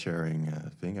flight sharing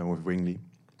thing and with Wingly,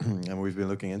 and we've been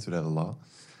looking into that a lot.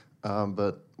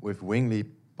 But with Wingly,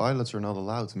 pilots are not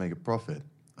allowed to make a profit.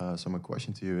 So my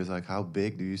question to you is how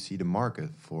big do you see the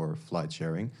market for flight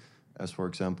sharing? As for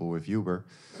example, with Uber,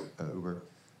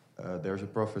 there's a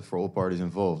profit for all parties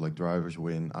involved, like drivers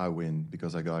win, I win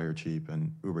because I got here cheap,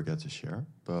 and Uber gets a share.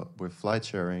 But with flight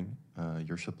sharing,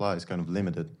 your supply is kind of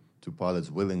limited to pilots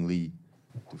willingly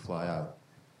to fly out.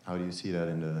 How do you see that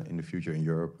in the future in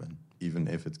Europe, and even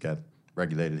if it gets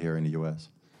regulated here in the US?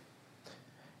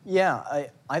 Yeah,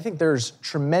 I think there's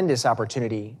tremendous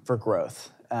opportunity for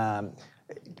growth.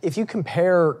 If you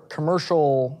compare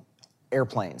commercial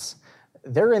airplanes,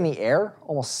 they're in the air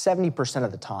almost 70%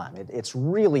 of the time. It's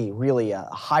really, really a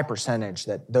high percentage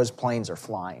that those planes are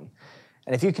flying.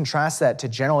 And if you contrast that to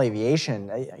general aviation,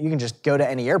 you can just go to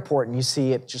any airport and you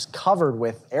see it just covered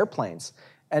with airplanes.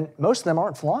 And most of them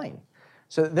aren't flying.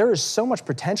 So there is so much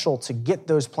potential to get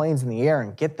those planes in the air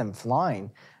and get them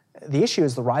flying. The issue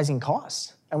is the rising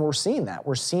costs. And we're seeing that.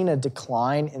 We're seeing a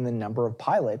decline in the number of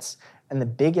pilots. And the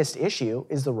biggest issue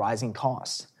is the rising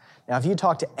costs. Now, if you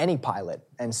talk to any pilot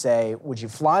and say, would you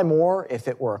fly more if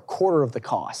it were a quarter of the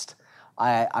cost?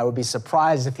 I would be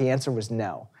surprised if the answer was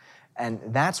no. And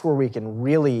that's where we can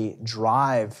really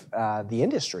drive the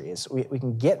industry, is we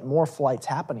can get more flights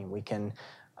happening. We can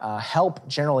help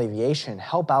general aviation,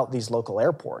 help out these local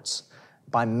airports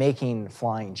by making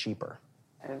flying cheaper.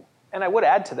 And I would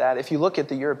add to that, if you look at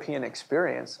the European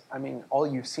experience, I mean, all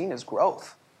you've seen is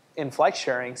growth in flight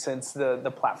sharing since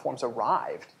the platforms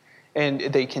arrived. And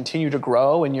they continue to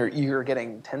grow, and you're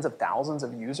getting tens of thousands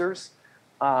of users.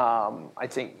 I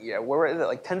think, we're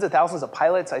like tens of thousands of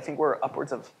pilots. I think we're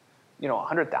upwards of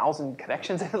 100,000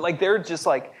 connections. Like they're just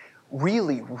like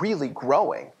really, really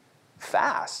growing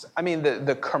fast. I mean,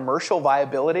 the commercial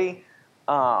viability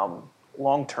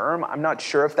long term, I'm not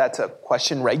sure if that's a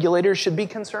question regulators should be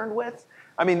concerned with.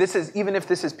 I mean, even if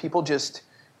this is people just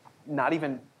not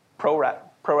even pro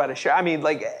rata share. I mean,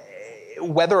 like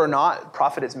whether or not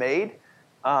profit is made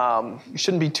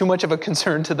shouldn't be too much of a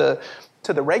concern to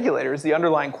the regulators. The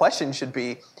underlying question should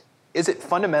be, is it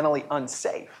fundamentally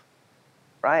unsafe?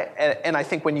 Right? And I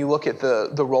think when you look at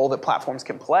the role that platforms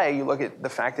can play, you look at the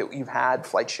fact that you've had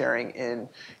flight sharing in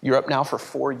Europe now for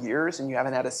 4 years, and you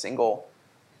haven't had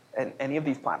and any of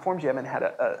these platforms, you haven't had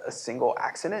a single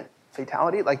accident,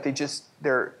 fatality. Like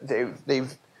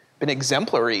they've been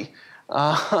exemplary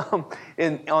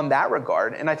on that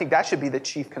regard. And I think that should be the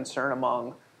chief concern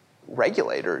among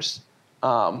regulators,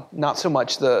 not so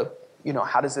much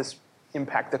how does this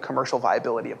impact the commercial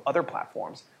viability of other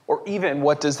platforms? Or even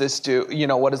what does this do,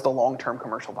 what is the long-term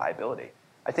commercial viability?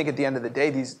 I think at the end of the day,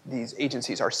 these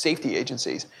agencies are safety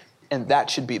agencies, and that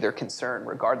should be their concern,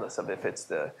 regardless of if it's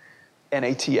the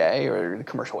NATA or the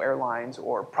commercial airlines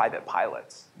or private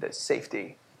pilots. That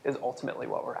safety is ultimately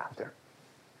what we're after.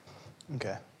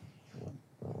 Okay.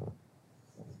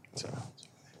 So.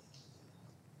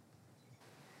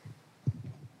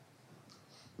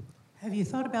 Have you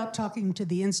thought about talking to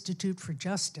the Institute for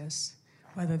Justice,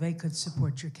 whether they could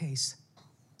support your case?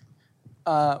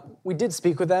 We did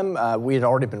speak with them. We had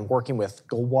already been working with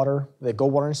Goldwater, the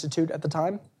Goldwater Institute at the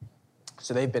time.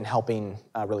 So they've been helping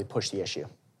really push the issue.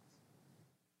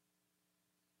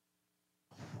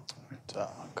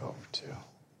 I'll go over to.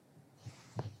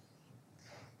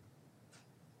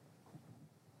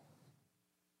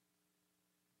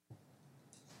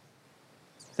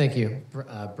 Thank you.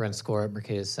 Brent Score at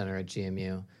Mercatus Center at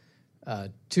GMU.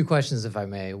 Two questions, if I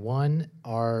may. One,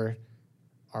 are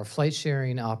flight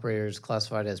sharing operators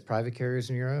classified as private carriers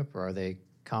in Europe, or are they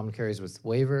common carriers with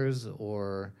waivers,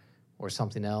 or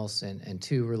something else? And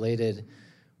two, related,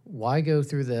 why go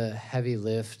through the heavy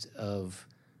lift of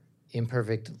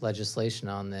imperfect legislation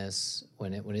on this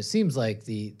when it seems like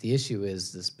the issue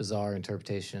is this bizarre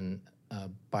interpretation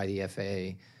by the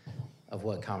FAA of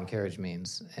what common carriage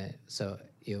means? So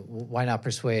why not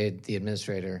persuade the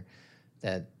administrator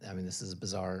that, I mean, this is a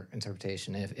bizarre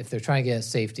interpretation? If they're trying to get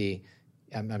safety,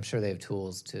 I'm sure they have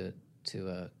tools to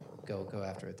go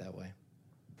after it that way.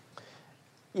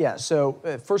 Yeah, so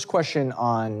first question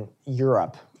on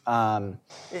Europe. And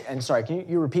sorry, can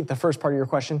you repeat the first part of your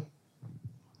question?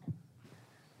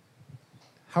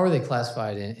 How are they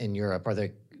classified in Europe? Are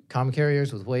they common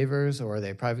carriers with waivers, or are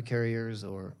they private carriers,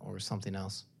 or something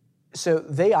else? So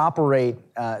they operate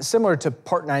similar to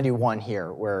Part 91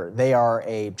 here, where they are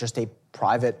just a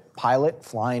private pilot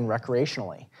flying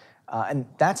recreationally. And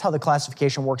that's how the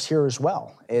classification works here as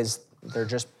well, is they're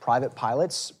just private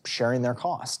pilots sharing their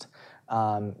cost.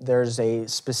 There's a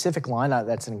specific line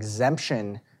that's an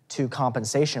exemption to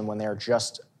compensation when they're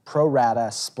just pro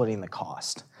rata splitting the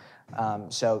cost.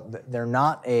 So they're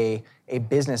not a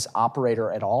business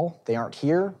operator at all. They aren't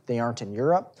here. They aren't in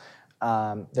Europe.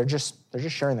 They're just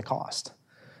sharing the cost.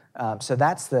 So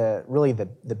that's really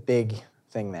the big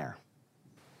thing there.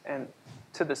 And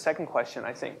to the second question,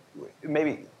 I think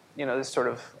maybe this sort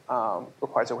of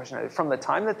requires a question. From the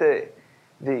time that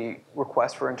the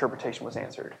request for interpretation was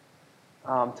answered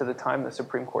to the time the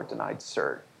Supreme Court denied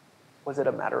cert, was it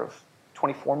a matter of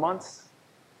 24 months?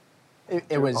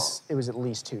 It was at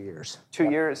least 2 years. 2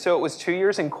 years. So it was 2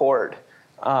 years in court,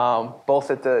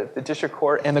 both at the district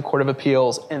court and the Court of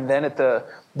Appeals, and then at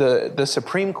the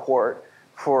Supreme Court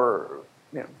for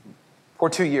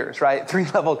 2 years, right? 3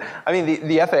 levels. I mean,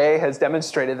 the FAA has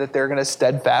demonstrated that they're going to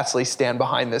steadfastly stand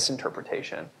behind this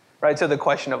interpretation, right? So the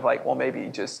question of well, maybe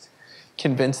just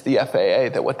convince the FAA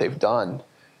that what they've done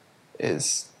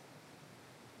is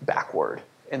backward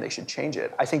and they should change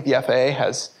it. I think the FAA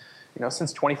has,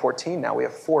 since 2014 now, we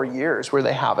have 4 years where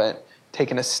they haven't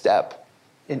taken a step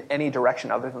in any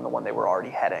direction other than the one they were already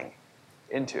heading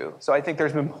into. So I think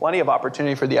there's been plenty of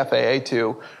opportunity for the FAA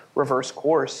to reverse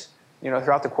course,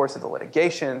 throughout the course of the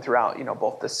litigation, throughout,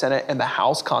 both the Senate and the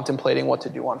House contemplating what to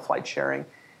do on flight sharing.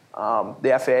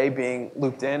 The FAA being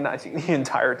looped in, I think, the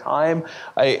entire time.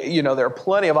 There are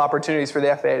plenty of opportunities for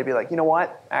the FAA to be like, you know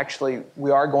what, actually,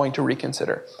 we are going to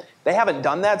reconsider. They haven't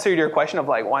done that, so to your question of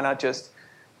why not just,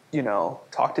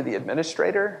 talk to the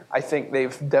administrator? I think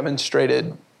they've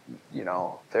demonstrated,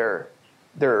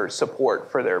 their support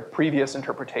for their previous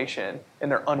interpretation and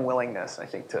their unwillingness, I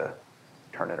think, to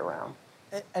turn it around.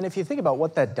 And if you think about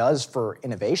what that does for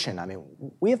innovation, I mean,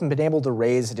 we haven't been able to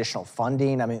raise additional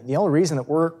funding. I mean, the only reason that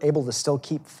we're able to still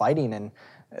keep fighting, and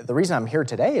the reason I'm here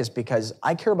today, is because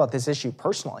I care about this issue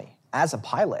personally. As a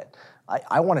pilot,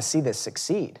 I want to see this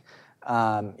succeed.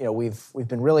 We've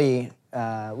been really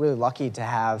lucky to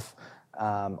have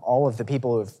all of the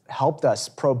people who've helped us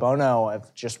pro bono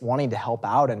of just wanting to help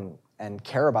out and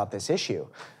care about this issue.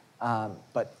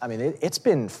 But I mean, it's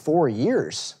been 4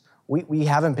 years. We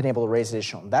haven't been able to raise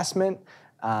additional investment.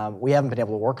 We haven't been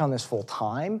able to work on this full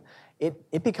time.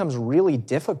 It becomes really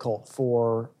difficult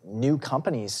for new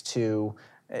companies to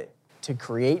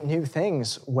create new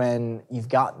things when you've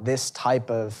got this type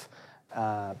of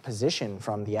position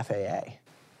from the FAA.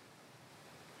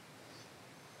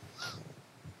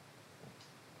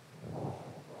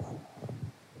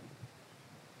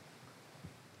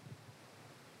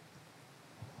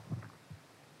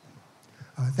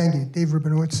 Thank you, Dave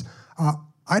Rubinowitz.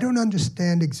 I don't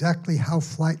understand exactly how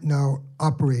FlightNow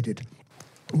operated.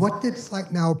 What did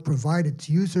FlightNow provide its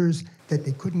users that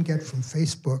they couldn't get from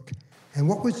Facebook, and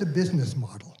what was the business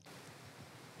model?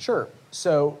 Sure.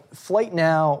 So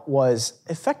FlightNow was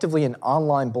effectively an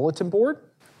online bulletin board,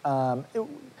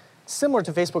 similar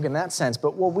to Facebook in that sense,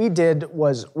 but what we did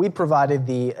was we provided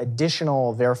the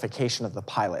additional verification of the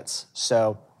pilots.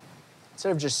 So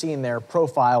instead of just seeing their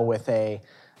profile with a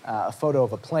photo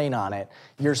of a plane on it,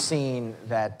 you're seeing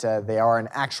that they are an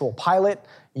actual pilot.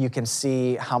 You can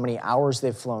see how many hours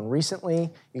they've flown recently.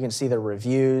 You can see their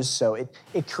reviews. So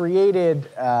it created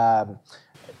a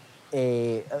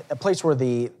place where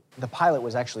the the pilot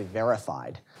was actually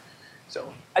verified.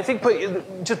 So I think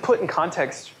just put in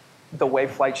context the way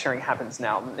flight sharing happens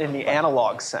now in the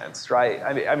analog sense, right?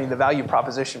 I mean, the value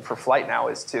proposition for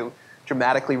FlightNow is to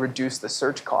dramatically reduce the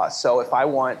search costs. So if I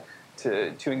want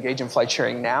to engage in flight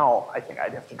sharing now, I think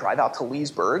I'd have to drive out to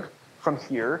Leesburg from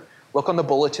here, look on the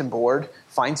bulletin board,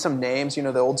 find some names,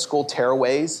 the old school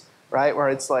tearaways, right? Where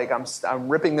it's like I'm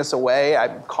ripping this away,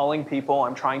 I'm calling people,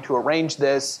 I'm trying to arrange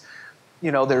this.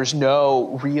 There's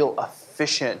no real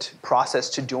efficient process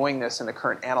to doing this in the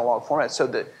current analog format. So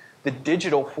the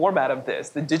digital format of this,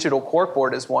 the digital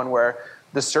corkboard, is one where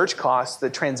the search costs, the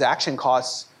transaction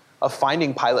costs of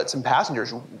finding pilots and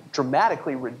passengers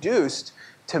dramatically reduced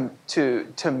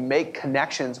to make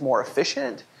connections more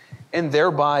efficient and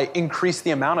thereby increase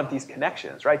the amount of these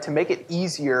connections, right? To make it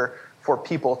easier for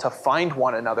people to find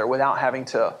one another without having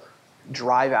to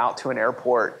drive out to an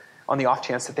airport on the off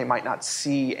chance that they might not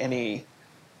see anything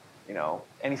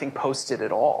posted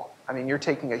at all. I mean, you're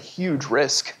taking a huge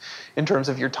risk in terms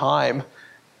of your time,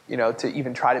 to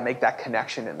even try to make that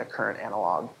connection in the current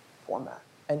analog format.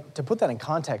 And to put that in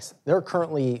context, there are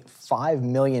currently 5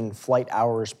 million flight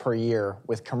hours per year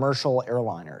with commercial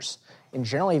airliners. In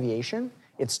general aviation,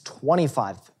 it's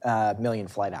 25 million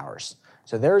flight hours.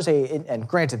 So and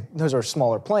granted, those are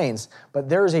smaller planes, but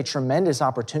there is a tremendous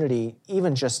opportunity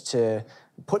even just to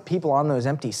put people on those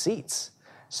empty seats.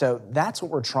 So that's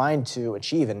what we're trying to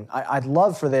achieve. And I'd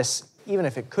love for this, even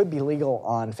if it could be legal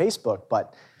on Facebook,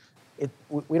 but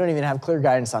we don't even have clear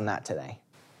guidance on that today.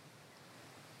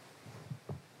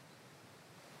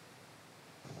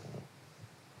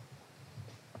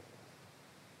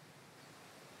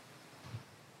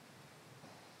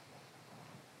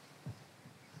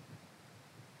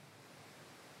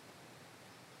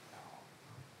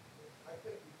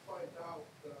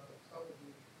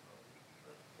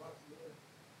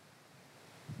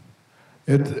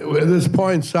 This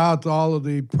points out all of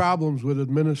the problems with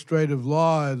administrative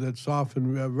law that's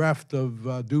often reft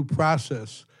of due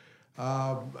process.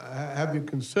 Have you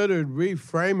considered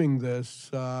reframing this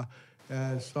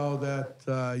so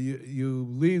that you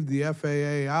leave the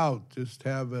FAA out, just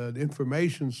have an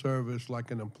information service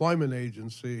like an employment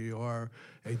agency or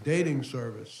a dating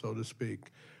service, so to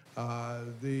speak?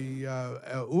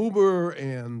 Uber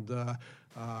and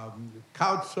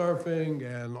Couchsurfing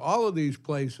and all of these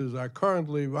places are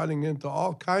currently running into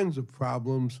all kinds of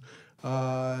problems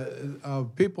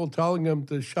of people telling them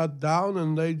to shut down,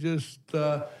 and they just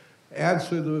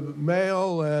answer the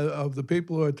mail of the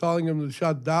people who are telling them to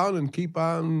shut down and keep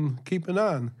on keeping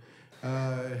on.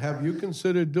 Have you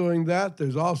considered doing that?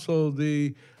 There's also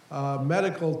the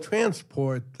medical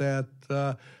transport that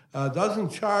doesn't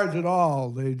charge at all.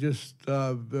 They just,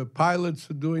 the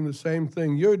pilots are doing the same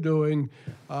thing you're doing.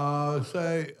 However,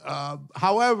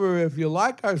 if you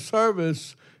like our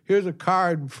service, here's a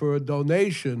card for a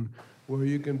donation where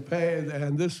you can pay,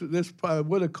 and this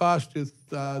would have cost you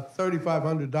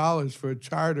 $3,500 for a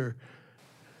charter.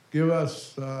 Give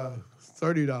us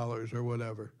 $30 or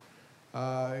whatever.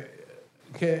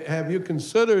 Have you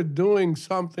considered doing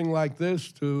something like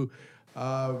this to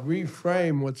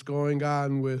reframe what's going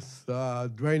on with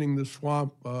draining the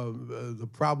swamp of the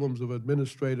problems of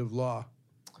administrative law?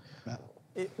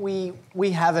 We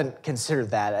haven't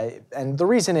considered that, and the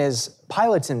reason is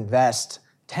pilots invest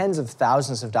tens of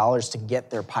thousands of dollars to get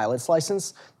their pilot's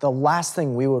license. The last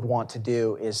thing we would want to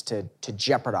do is to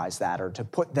jeopardize that or to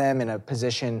put them in a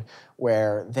position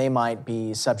where they might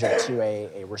be subject to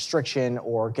a restriction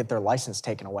or get their license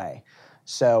taken away.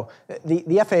 So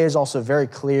the FAA is also very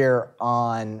clear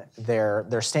on their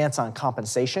stance on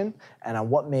compensation and on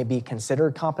what may be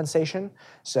considered compensation.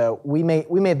 So we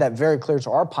made that very clear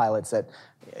to our pilots that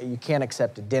you can't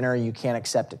accept a dinner, you can't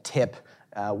accept a tip.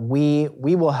 We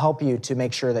will help you to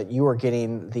make sure that you are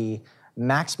getting the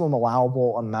maximum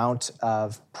allowable amount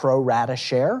of pro rata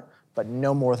share, but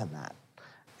no more than that.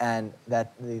 And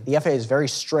that the FAA is very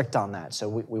strict on that. So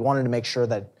we wanted to make sure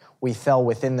that we fell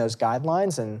within those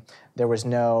guidelines, and there was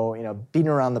no, beating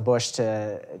around the bush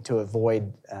to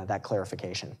avoid that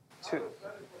clarification.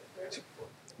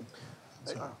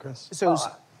 Chris. So,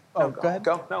 go ahead.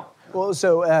 Go, no. Well,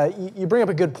 so you bring up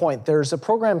a good point. There's a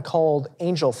program called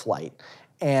Angel Flight,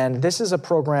 and this is a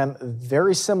program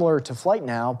very similar to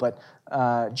FlightNow, but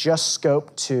just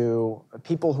scoped to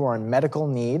people who are in medical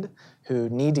need, who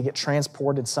need to get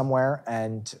transported somewhere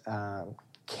and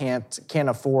can't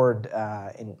afford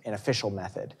an official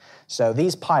method. So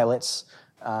these pilots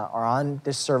are on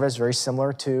this service very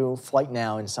similar to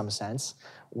FlightNow in some sense,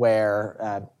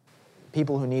 where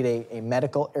people who need a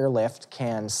medical airlift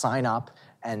can sign up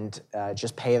and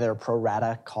just pay their pro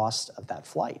rata cost of that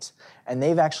flight. And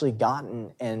they've actually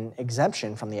gotten an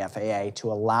exemption from the FAA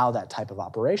to allow that type of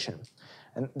operation.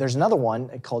 And there's another one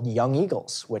called Young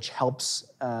Eagles, which helps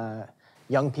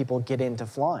young people get into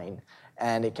flying,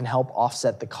 and it can help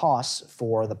offset the costs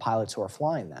for the pilots who are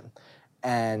flying them.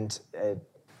 And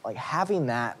like having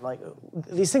that, like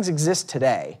these things exist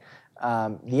today.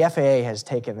 The FAA has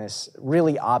taken this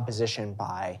really odd position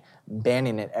by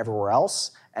banning it everywhere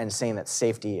else and saying that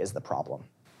safety is the problem.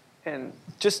 And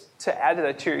just to add to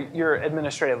that, to your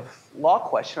administrative law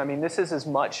question, I mean, this is as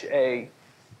much a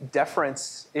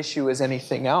deference issue as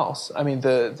anything else. I mean,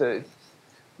 the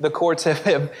courts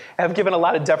have given a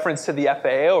lot of deference to the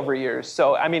FAA over years.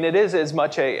 So, I mean, it is as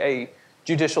much a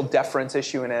judicial deference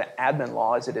issue in an admin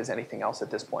law as it is anything else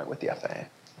at this point with the FAA.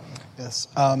 Yes.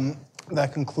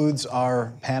 That concludes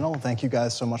our panel. Thank you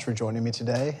guys so much for joining me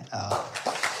today.